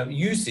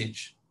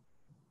usage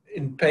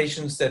in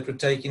patients that were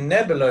taking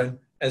nabilone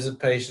as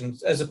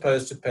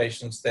opposed to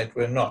patients that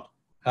were not.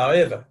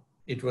 However,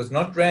 it was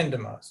not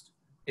randomized.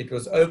 It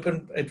was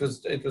open. It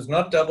was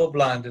not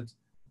double-blinded,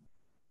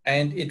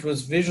 and it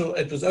was visual.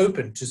 It was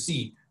open to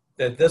see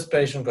that this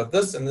patient got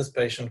this and this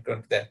patient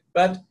got that.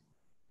 But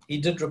he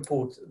did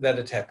report that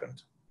it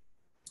happened.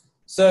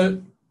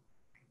 So,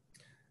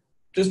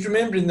 just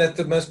remembering that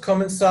the most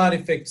common side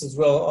effects as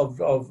well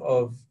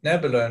of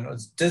nabilone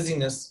was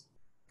dizziness,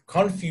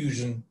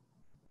 confusion,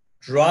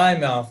 dry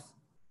mouth,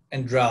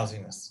 and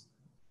drowsiness.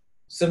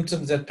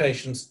 Symptoms that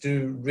patients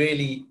do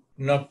really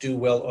not do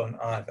well on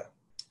either.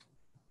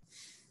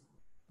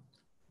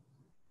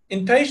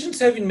 In patients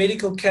having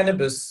medical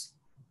cannabis,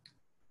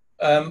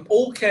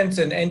 all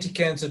cancer and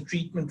anti-cancer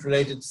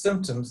treatment-related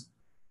symptoms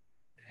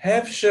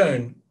have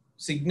shown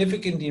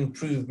significant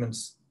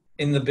improvements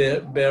in the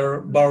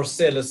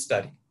Barcella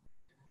study.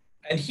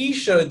 And he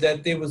showed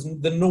that there was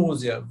the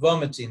nausea,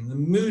 vomiting, the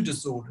mood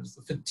disorders,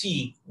 the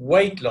fatigue,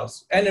 weight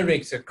loss,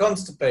 anorexia,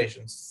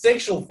 constipation,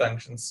 sexual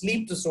function,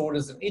 sleep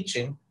disorders, and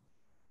itching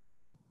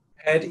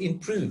had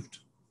improved.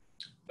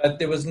 But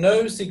there was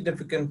no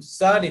significant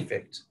side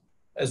effect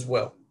as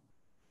well.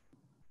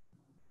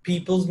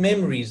 People's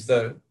memories,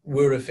 though,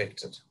 were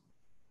affected.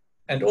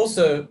 And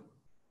also,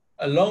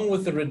 along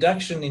with the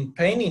reduction in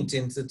pain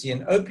intensity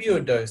and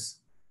opioid dose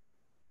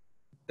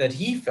that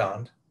he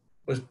found,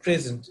 was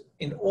present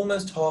in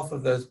almost half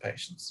of those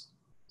patients.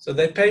 So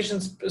their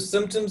patients'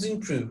 symptoms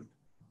improved,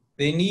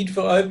 their need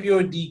for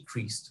opioid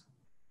decreased,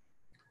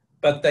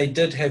 but they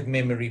did have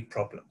memory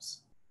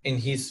problems in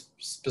his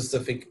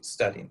specific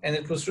study. And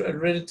it was a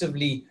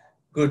relatively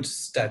good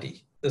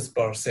study, this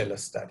Barcella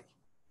study.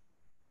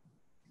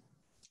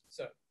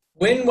 So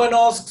when one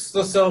asks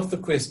yourself the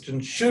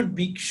question,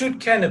 should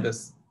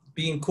cannabis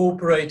be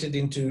incorporated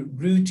into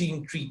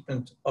routine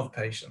treatment of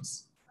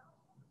patients?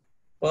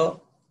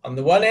 Well, on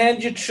the one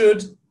hand, it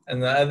should, and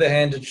on the other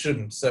hand, it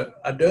shouldn't. So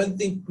I don't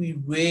think we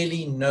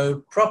really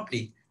know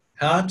properly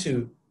how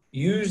to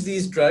use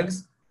these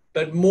drugs,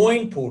 but more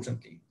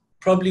importantly,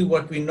 probably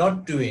what we're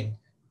not doing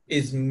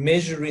is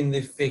measuring the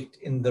effect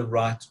in the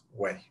right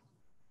way.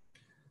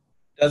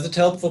 Does it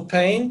help for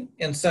pain?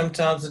 And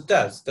sometimes it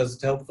does. Does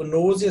it help for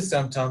nausea?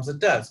 Sometimes it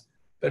does.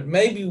 But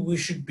maybe we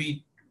should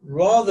be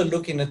rather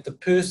looking at the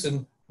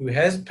person who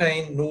has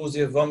pain,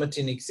 nausea,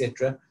 vomiting,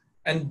 etc.,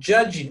 and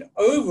judging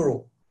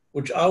overall,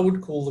 which I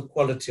would call the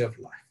quality of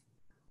life,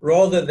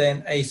 rather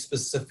than a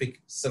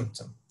specific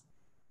symptom.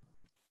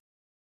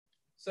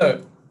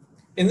 So,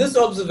 in this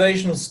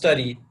observational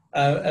study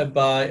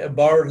by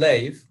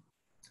Bar-Lave,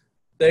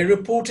 they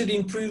reported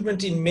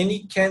improvement in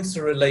many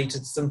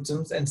cancer-related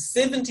symptoms, and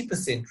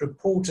 70%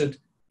 reported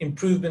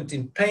improvement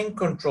in pain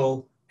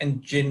control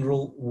and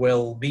general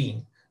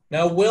well-being.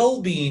 Now,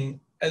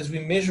 well-being, as we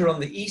measure on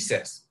the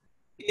ESAS,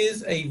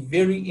 is a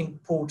very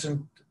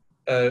important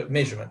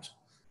measurement,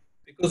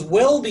 because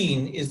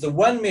well-being is the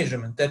one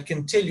measurement that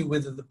can tell you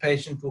whether the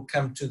patient will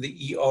come to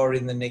the ER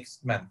in the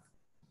next month.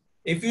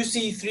 If you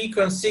see 3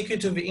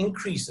 consecutive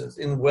increases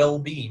in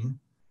well-being,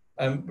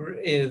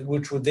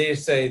 which would there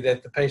say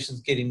that the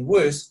patient's getting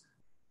worse,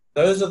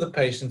 those are the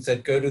patients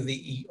that go to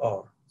the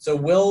ER. So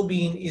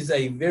well-being is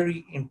a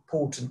very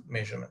important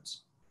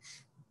measurement.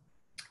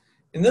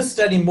 In this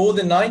study, more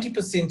than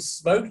 90%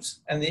 smoked,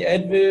 and the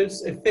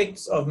adverse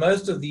effects of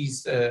most of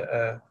these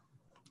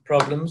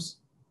problems,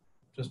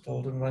 just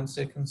hold on 1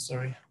 second,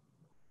 sorry.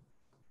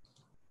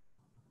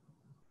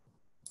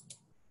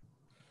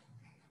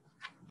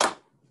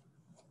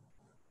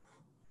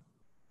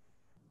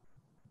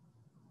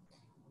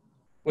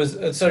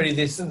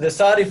 The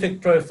side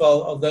effect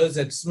profile of those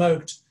that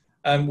smoked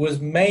was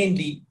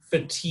mainly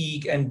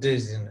fatigue and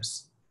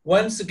dizziness.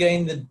 Once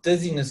again, the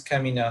dizziness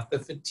coming out, the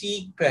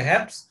fatigue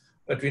perhaps,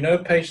 but we know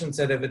patients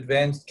that have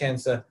advanced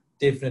cancer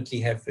definitely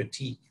have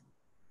fatigue.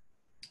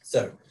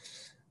 So,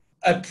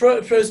 a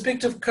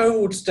prospective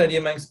cohort study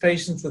amongst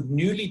patients with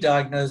newly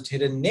diagnosed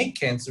head and neck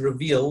cancer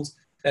revealed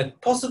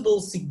that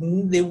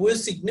there were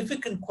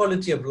significant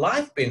quality of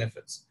life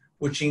benefits,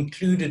 which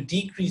included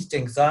decreased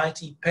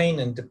anxiety, pain,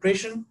 and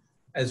depression,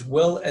 as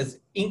well as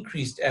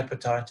increased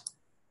appetite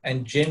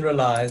and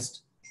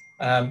generalized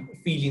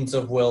feelings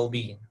of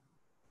well-being.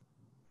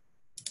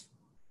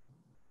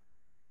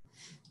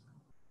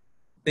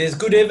 There's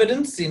good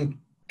evidence in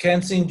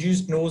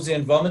cancer-induced nausea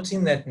and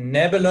vomiting that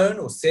nabilone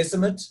or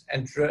sesamate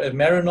and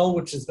marinol,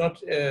 which is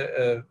not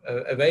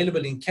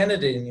available in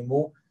Canada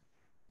anymore,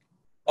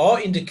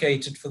 are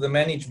indicated for the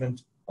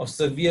management of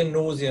severe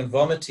nausea and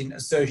vomiting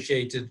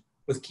associated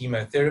with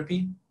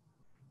chemotherapy.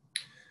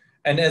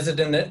 And as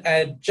an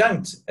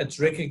adjunct, it's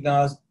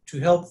recognized to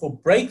help for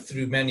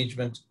breakthrough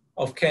management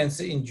of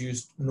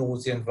cancer-induced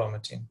nausea and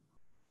vomiting.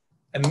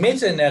 A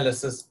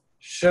meta-analysis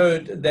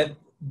showed that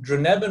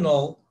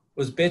dronabinol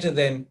was better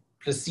than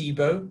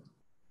placebo.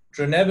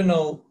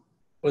 Dronabinol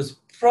was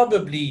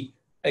probably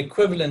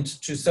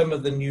equivalent to some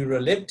of the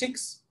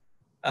neuroleptics,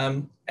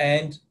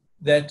 and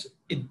that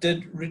it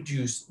did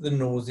reduce the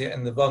nausea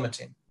and the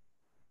vomiting.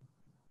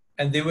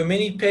 And there were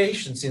many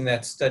patients in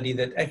that study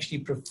that actually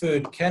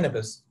preferred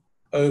cannabis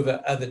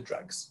over other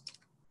drugs.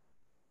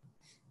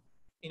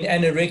 In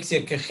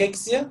anorexia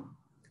cachexia,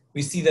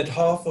 we see that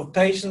half of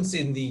patients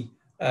in the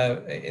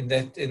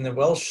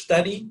Welsh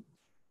study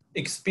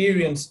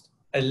experienced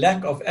a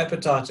lack of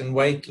appetite and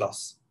weight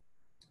loss.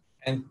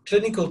 And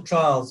clinical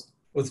trials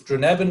with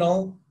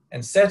dronabinol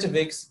and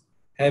Sativex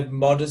have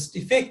modest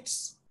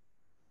effects.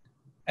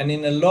 And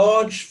in a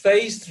large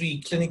phase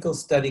 3 clinical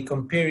study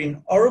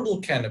comparing oral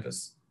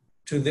cannabis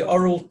to the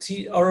oral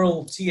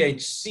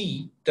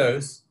THC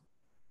dose,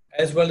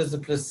 as well as the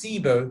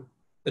placebo,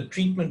 the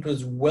treatment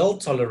was well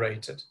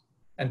tolerated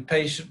and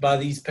by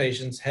these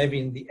patients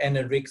having the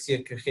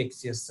anorexia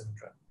cachexia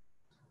syndrome.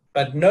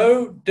 But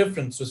no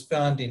difference was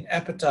found in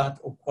appetite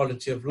or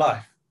quality of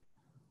life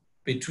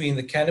between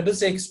the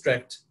cannabis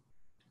extract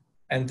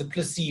and the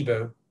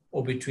placebo,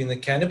 or between the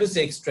cannabis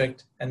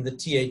extract and the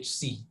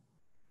THC.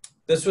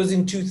 This was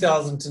in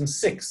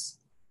 2006,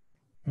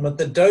 but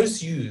the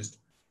dose used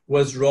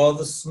was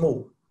rather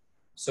small.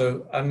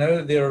 So I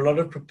know there are a lot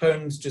of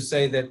proponents to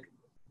say that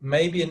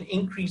maybe an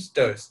increased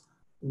dose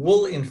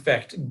will in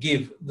fact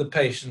give the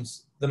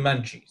patients the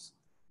munchies.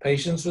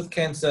 Patients with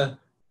cancer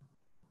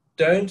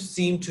don't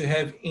seem to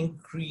have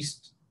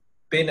increased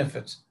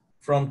benefit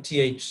from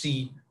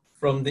THC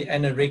from the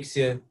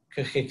anorexia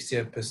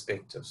cachexia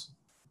perspectives.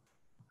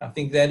 I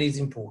think that is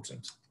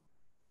important.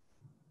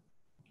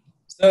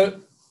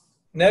 So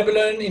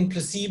nabilone in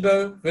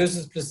placebo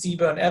versus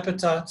placebo and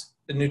appetite,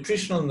 the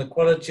nutritional and the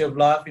quality of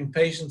life in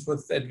patients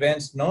with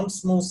advanced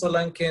non-small cell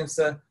lung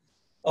cancer.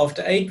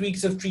 After 8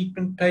 weeks of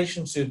treatment,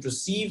 patients who had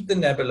received the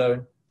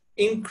nabilone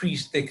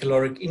increased their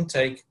caloric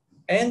intake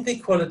and their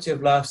quality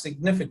of life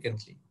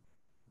significantly,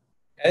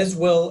 as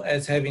well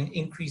as having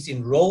increase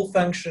in role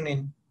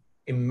functioning,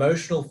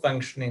 emotional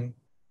functioning,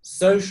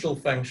 social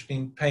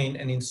functioning, pain,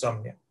 and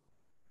insomnia.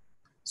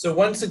 So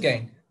once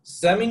again,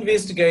 some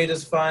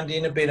investigators find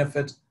in a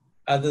benefit,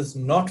 others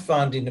not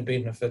find in a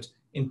benefit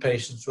in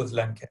patients with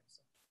lung cancer.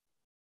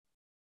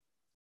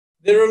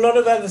 There are a lot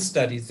of other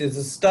studies.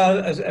 There's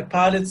a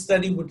pilot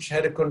study which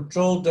had a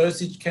controlled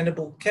dosage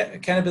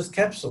cannabis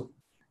capsule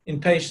in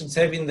patients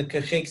having the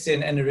cachexia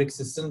and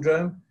anorexia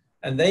syndrome,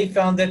 and they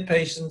found that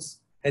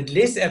patients had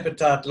less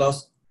appetite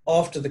loss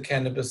after the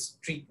cannabis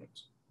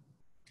treatment.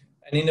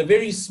 And in a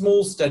very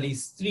small study,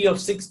 3 of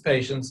 6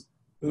 patients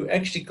who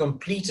actually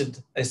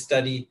completed a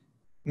study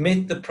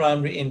met the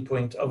primary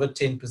endpoint of a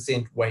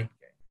 10% weight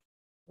gain.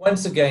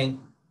 Once again,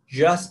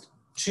 just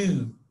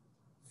too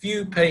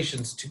few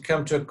patients to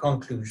come to a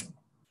conclusion.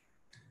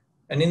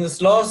 And in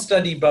this last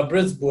study by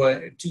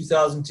Brisbois,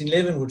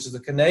 2011, which is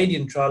a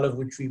Canadian trial of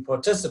which we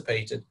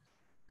participated,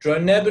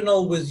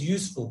 dronabinol was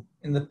useful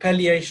in the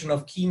palliation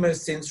of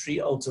chemosensory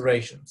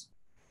alterations.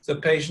 So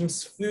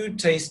patients' food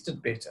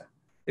tasted better.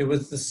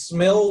 The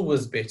smell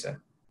was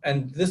better.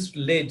 And this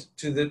led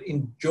to the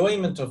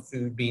enjoyment of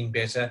food being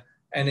better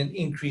and an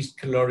increased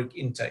caloric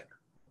intake.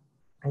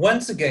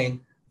 Once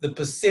again, the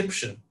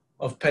perception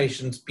of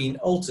patients being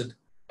altered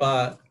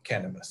by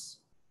cannabis.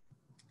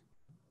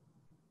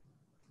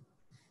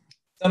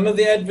 Some of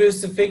the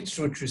adverse effects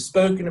which we've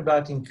spoken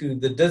about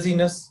include the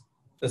dizziness,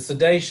 the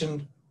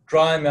sedation,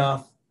 dry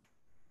mouth,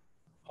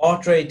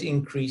 heart rate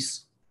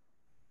increase.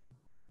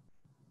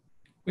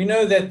 We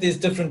know that there's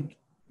different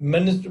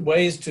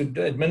ways to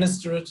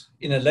administer it: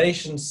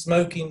 inhalation,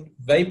 smoking,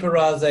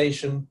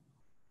 vaporization.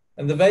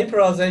 And the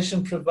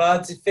vaporization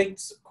provides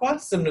effects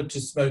quite similar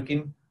to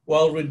smoking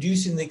while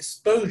reducing the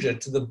exposure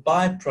to the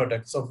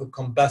byproducts of the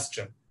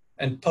combustion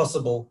and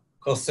possible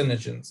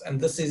carcinogens,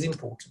 and this is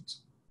important.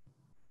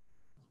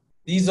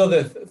 These are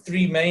the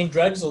 3 main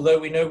drugs, although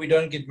we know we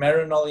don't get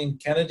marinol in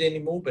Canada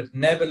anymore, but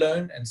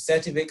nabilone and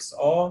Sativex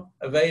are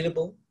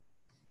available.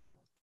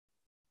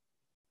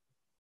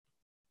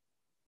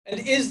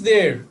 And is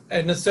there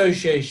an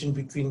association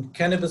between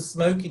cannabis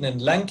smoking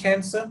and lung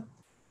cancer?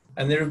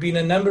 And there have been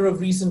a number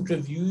of recent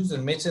reviews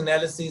and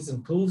meta-analyses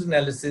and pooled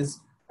analyses,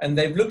 and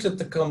they've looked at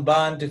the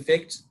combined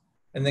effect,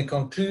 and the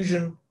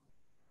conclusion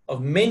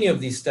of many of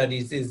these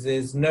studies is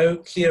there's no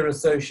clear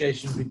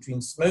association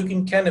between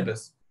smoking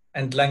cannabis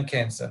and lung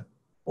cancer,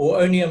 or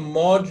only a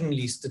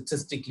marginally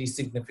statistically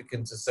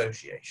significant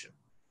association.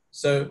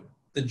 So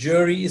the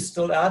jury is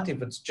still out.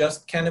 If it's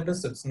just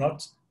cannabis, it's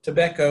not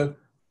tobacco,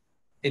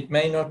 it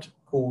may not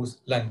cause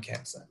lung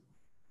cancer.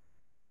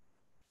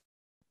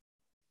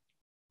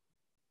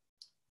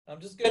 I'm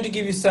just going to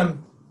give you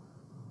some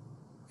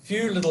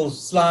few little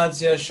slides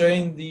here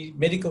showing the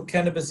medical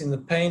cannabis in the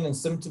pain and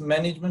symptom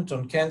management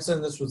on cancer.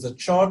 And this was a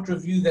chart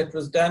review that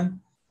was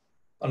done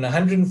on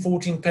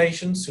 114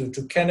 patients who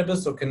took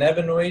cannabis or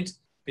cannabinoid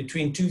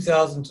between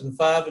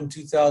 2005 and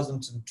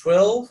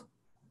 2012.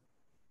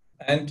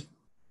 And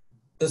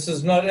this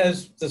is not,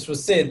 as this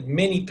was said,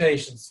 many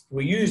patients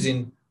were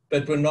using,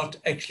 but were not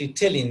actually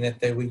telling that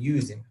they were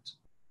using it.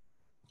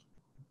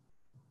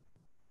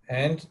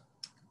 And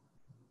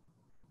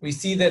we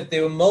see that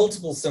there were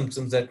multiple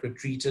symptoms that were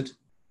treated: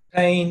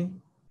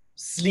 pain,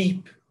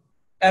 sleep,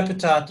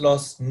 appetite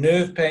loss,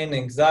 nerve pain,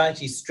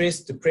 anxiety, stress,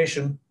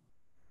 depression.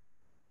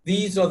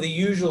 These are the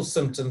usual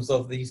symptoms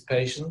of these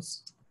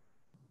patients.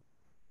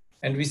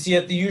 And we see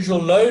at the usual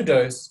low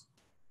dose,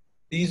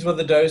 these were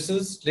the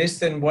doses: less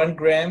than 1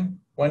 gram,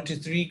 1 to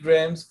 3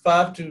 grams,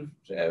 4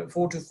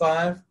 to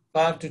 5,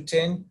 5 to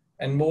 10,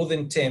 and more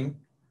than 10.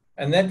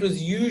 And that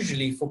was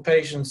usually for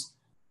patients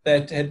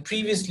that had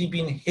previously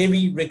been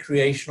heavy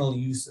recreational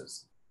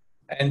users,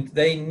 and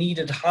they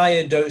needed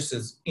higher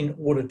doses in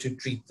order to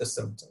treat the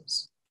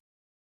symptoms.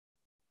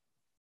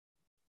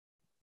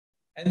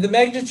 And the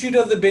magnitude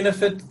of the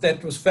benefit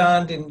that was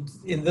found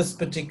in this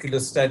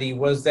particular study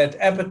was that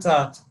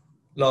appetite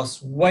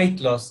loss, weight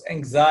loss,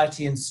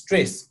 anxiety, and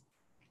stress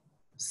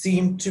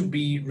seemed to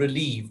be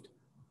relieved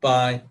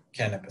by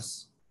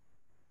cannabis.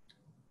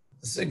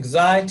 This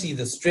anxiety,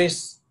 the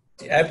stress,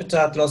 the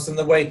appetite loss, and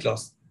the weight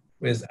loss.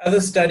 Whereas other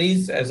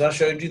studies, as I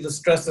showed you, the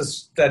Strasser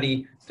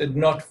study did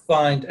not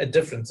find a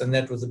difference, and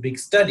that was a big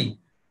study.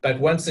 But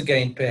once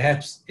again,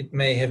 perhaps it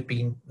may have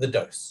been the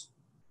dose.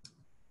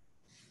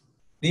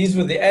 These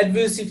were the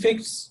adverse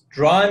effects: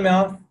 dry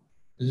mouth,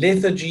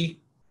 lethargy,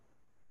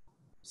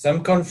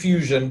 some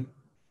confusion,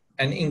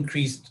 and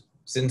increased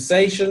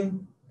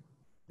sensation.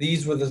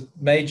 These were the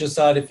major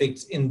side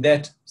effects in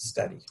that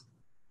study.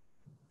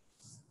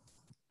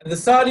 And the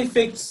side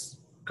effects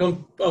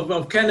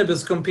of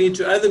cannabis compared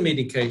to other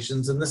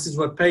medications, and this is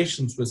what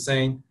patients were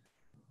saying,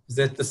 is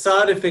that the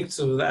side effects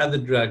of the other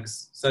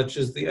drugs, such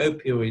as the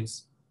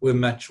opioids, were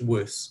much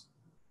worse.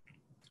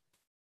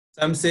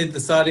 Some said the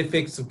side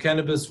effects of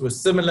cannabis were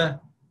similar,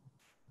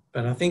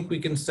 but I think we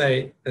can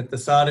say that the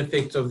side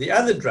effects of the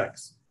other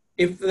drugs,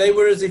 if they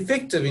were as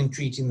effective in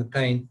treating the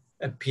pain,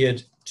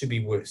 appeared to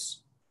be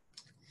worse.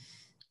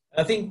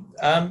 I think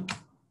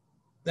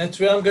that's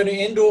where I'm going to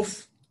end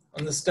off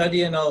on the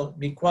study, and I'll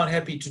be quite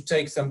happy to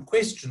take some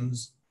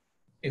questions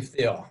if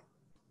there are.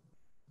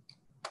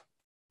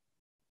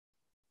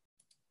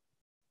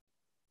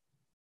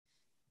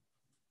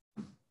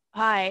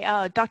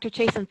 Hi, Dr.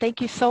 Chasen,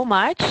 thank you so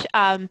much.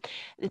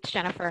 It's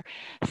Jennifer.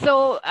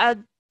 So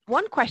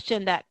one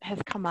question that has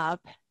come up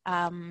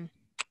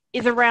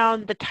is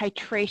around the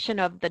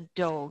titration of the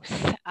dose.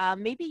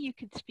 Maybe you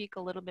could speak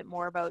a little bit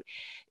more about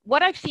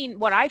what I've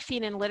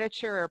seen in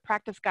literature or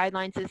practice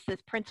guidelines is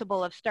this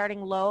principle of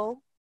starting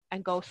low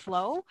and go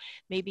slow.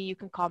 Maybe you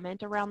can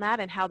comment around that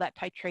and how that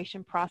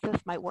titration process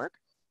might work.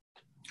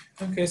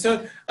 Okay,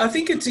 so I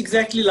think it's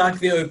exactly like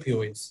the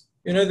opioids.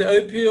 You know, the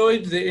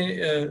opioid,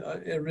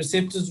 the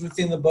receptors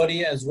within the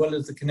body, as well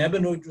as the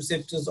cannabinoid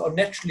receptors, are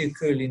naturally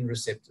occurring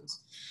receptors.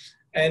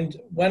 And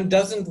one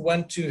doesn't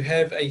want to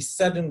have a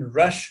sudden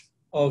rush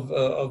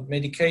of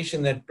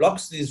medication that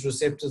blocks these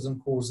receptors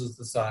and causes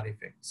the side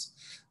effects.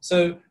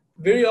 So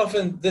very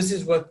often, this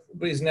is what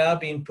is now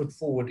being put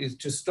forward, is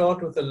to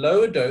start with a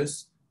lower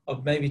dose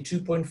of maybe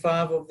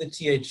 2.5 of the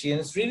THC, and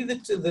it's really the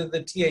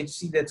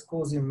THC that's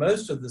causing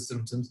most of the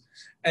symptoms,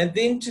 and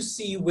then to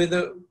see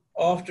whether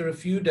after a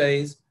few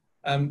days,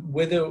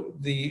 whether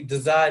the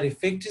desired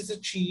effect is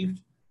achieved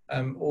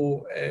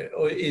or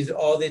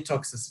are there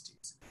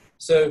toxicities.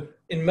 So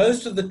in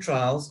most of the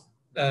trials,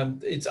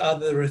 it's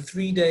either a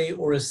 3-day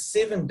or a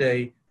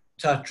 7-day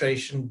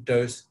titration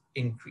dose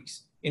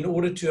increase in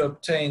order to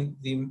obtain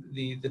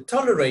the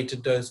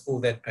tolerated dose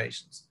for that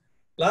patient.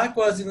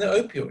 Likewise in the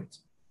opioids.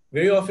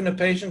 Very often a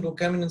patient will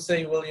come in and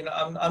say, well, you know,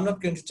 I'm not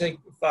going to take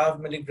 5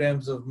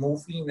 milligrams of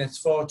morphine, that's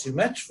far too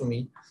much for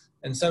me.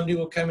 And somebody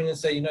will come in and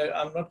say, you know,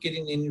 I'm not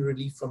getting any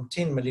relief from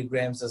 10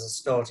 milligrams as a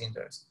starting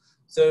dose.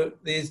 So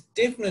there's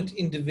definite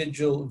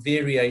individual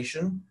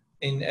variation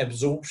in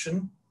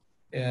absorption.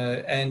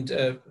 And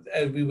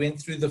as we went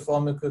through the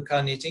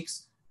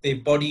pharmacokinetics, their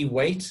body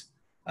weight,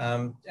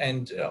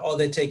 and are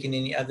they taking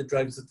any other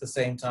drugs at the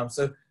same time?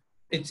 So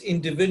it's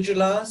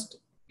individualized.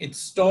 It's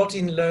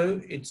starting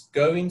low, it's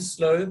going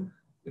slow,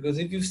 because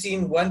if you've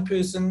seen one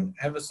person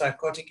have a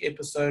psychotic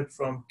episode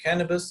from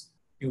cannabis,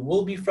 you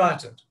will be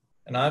frightened.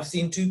 And I've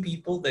seen 2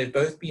 people, they've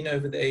both been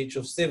over the age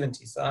of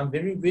 70. So I'm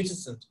very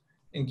reticent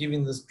in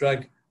giving this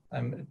drug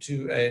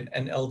to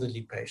an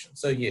elderly patient.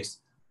 So yes,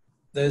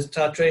 those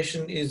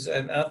titration is,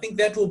 and I think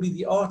that will be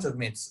the art of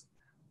medicine,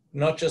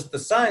 not just the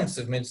science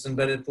of medicine,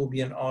 but it will be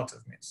an art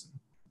of medicine.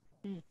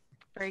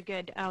 Very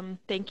good.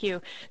 Thank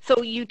you.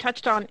 So you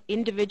touched on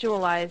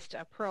individualized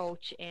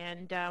approach,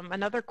 and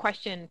another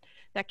question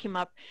that came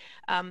up,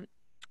 um,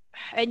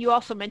 and you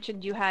also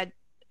mentioned you had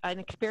an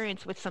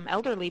experience with some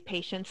elderly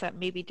patients that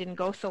maybe didn't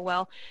go so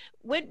well.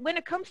 When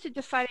it comes to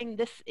deciding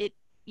this,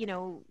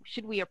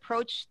 should we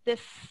approach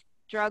this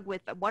drug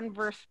with one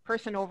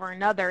person over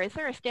another? Is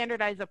there a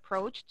standardized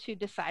approach to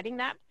deciding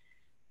that?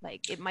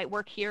 Like it might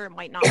work here, it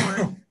might not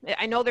work.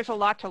 I know there's a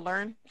lot to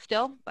learn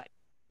still, but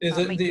There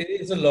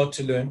is a lot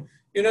to learn.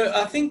 You know,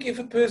 I think if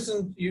a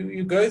person,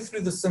 you go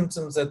through the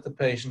symptoms that the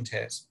patient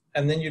has,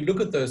 and then you look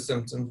at those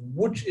symptoms,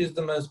 which is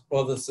the most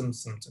bothersome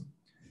symptom?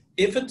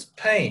 If it's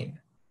pain,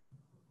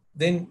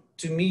 then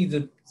to me,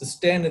 the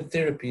standard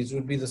therapies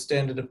would be the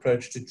standard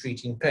approach to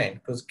treating pain,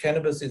 because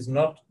cannabis is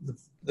not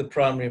the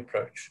primary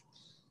approach.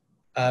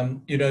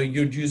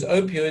 You'd use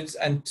opioids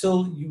until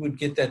you would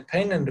get that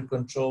pain under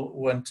control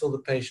or until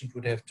the patient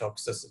would have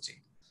toxicity.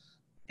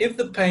 If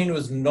the pain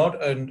was not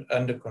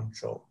under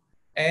control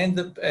and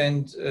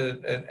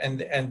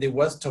there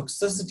was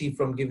toxicity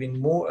from giving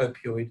more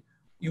opioid,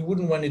 you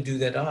wouldn't want to do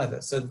that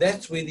either. So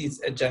that's where these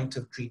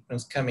adjunctive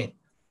treatments come in.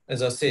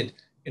 As I said,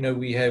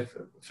 we have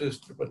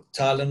first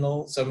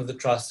Tylenol, some of the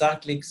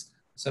tricyclics,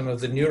 some of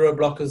the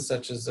neuroblockers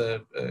such as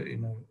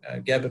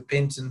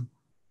gabapentin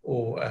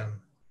or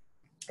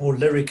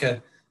Lyrica,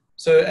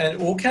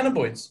 or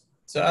cannabinoids.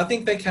 So I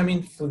think they come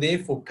in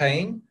for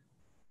pain.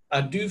 I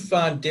do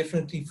find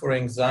definitely for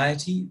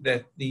anxiety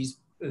that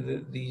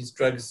these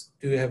drugs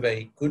do have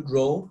a good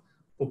role.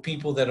 For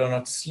people that are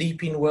not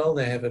sleeping well,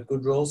 they have a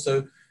good role. So,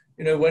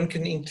 one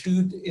can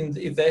include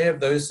if they have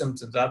those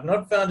symptoms. I've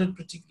not found it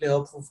particularly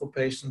helpful for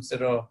patients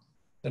that are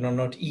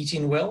not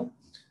eating well,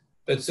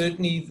 but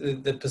certainly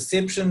the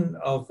perception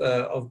of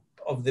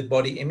the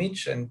body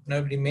image, and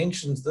nobody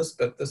mentions this,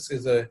 but this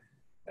is a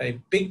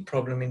big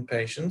problem in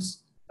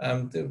patients.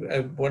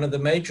 One of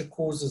the major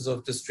causes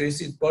of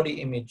distress is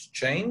body image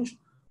change.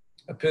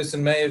 A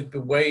person may have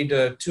weighed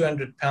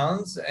 200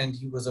 pounds and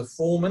he was a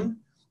foreman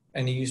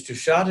and he used to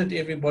shout at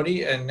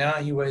everybody, and now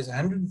he weighs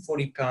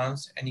 140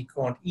 pounds and he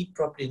can't eat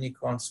properly and he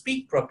can't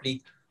speak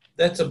properly.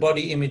 That's a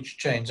body image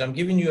change. I'm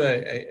giving you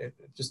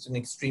just an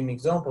extreme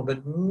example,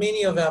 but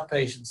many of our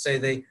patients say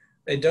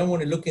they don't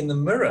want to look in the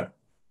mirror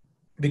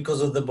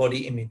because of the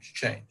body image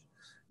change.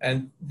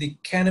 And the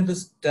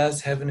cannabis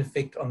does have an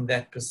effect on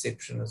that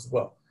perception as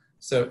well.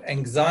 So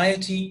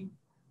anxiety,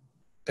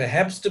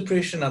 perhaps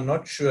depression, I'm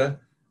not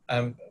sure.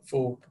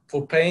 For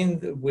pain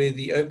where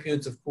the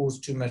opioids have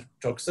caused too much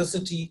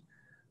toxicity,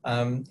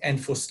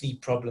 and for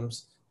sleep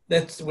problems,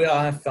 that's where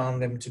I have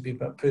found them to be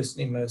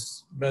personally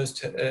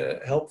most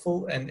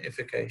helpful and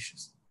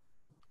efficacious.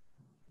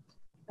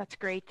 That's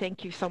great.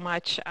 Thank you so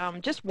much.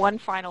 Just one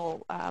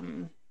final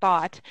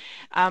thought.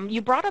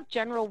 You brought up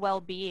general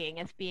well-being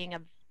as being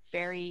a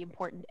very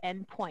important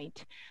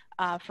endpoint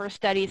for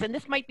studies, and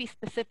this might be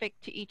specific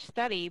to each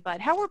study, but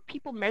how are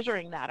people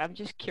measuring that? I'm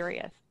just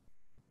curious.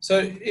 So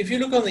if you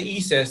look on the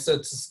ESAS,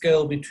 it's a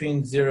scale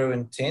between 0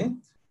 and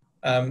 10,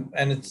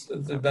 and it's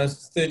the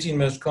 13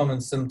 most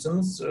common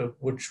symptoms,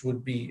 which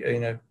would be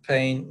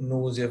pain,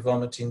 nausea,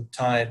 vomiting,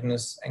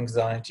 tiredness,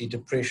 anxiety,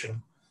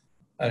 depression,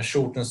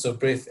 shortness of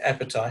breath,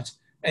 appetite.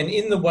 And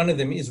in one of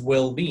them is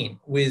well-being,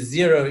 where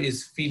 0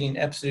 is feeling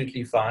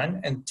absolutely fine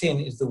and 10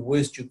 is the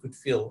worst you could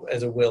feel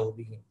as a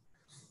well-being.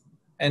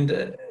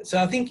 And so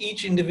I think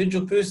each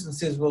individual person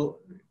says, well,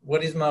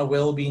 what is my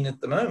well-being at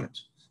the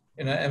moment?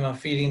 Am I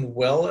feeling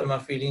well? Am I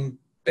feeling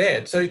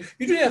bad? So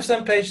you do have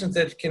some patients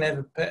that can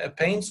have a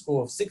pain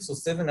score of 6 or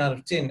 7 out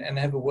of 10 and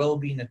have a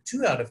well-being at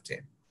 2 out of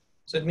 10.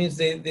 So it means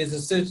there's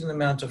a certain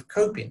amount of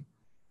coping.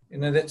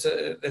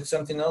 That's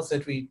something else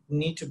that we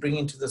need to bring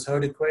into this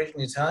whole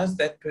equation, is how is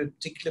that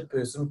particular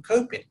person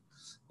coping?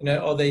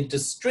 Are they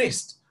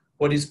distressed?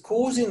 What is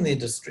causing their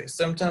distress?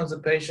 Sometimes a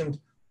patient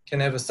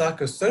can have a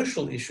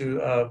psychosocial issue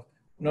of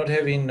not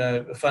having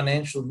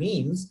financial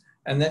means,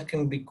 and that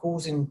can be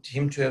causing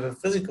him to have a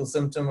physical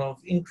symptom of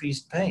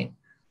increased pain.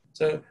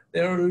 So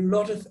there are a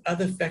lot of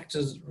other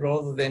factors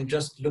rather than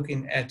just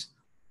looking at,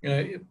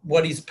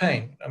 what is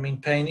pain? I mean,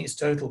 pain is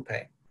total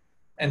pain.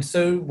 And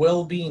so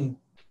well-being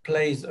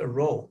plays a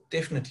role,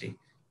 definitely,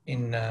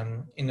 in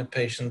a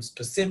patient's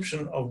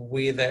perception of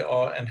where they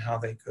are and how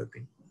they're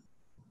coping.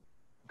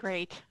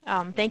 Great.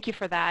 Thank you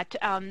for that.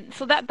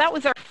 So that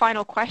was our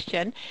final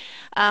question.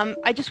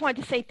 I just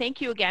wanted to say thank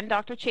you again,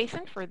 Dr.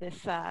 Chasen, for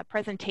this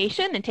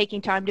presentation and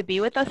taking time to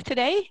be with us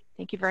today.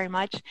 Thank you very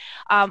much.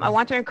 I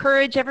want to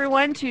encourage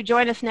everyone to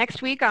join us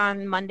next week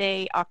on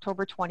Monday,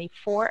 August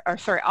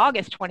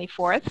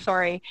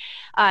 24th,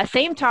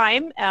 same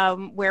time,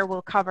 where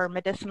we'll cover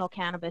medicinal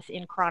cannabis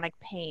in chronic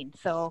pain.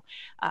 So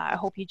I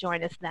hope you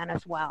join us then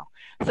as well.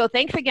 So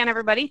thanks again,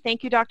 everybody.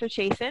 Thank you, Dr.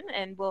 Chasen,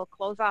 and we'll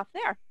close off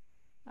there.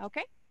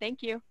 Okay,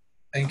 thank you.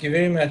 Thank you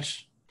very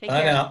much. Take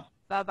Bye care. now.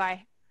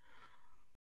 Bye-bye.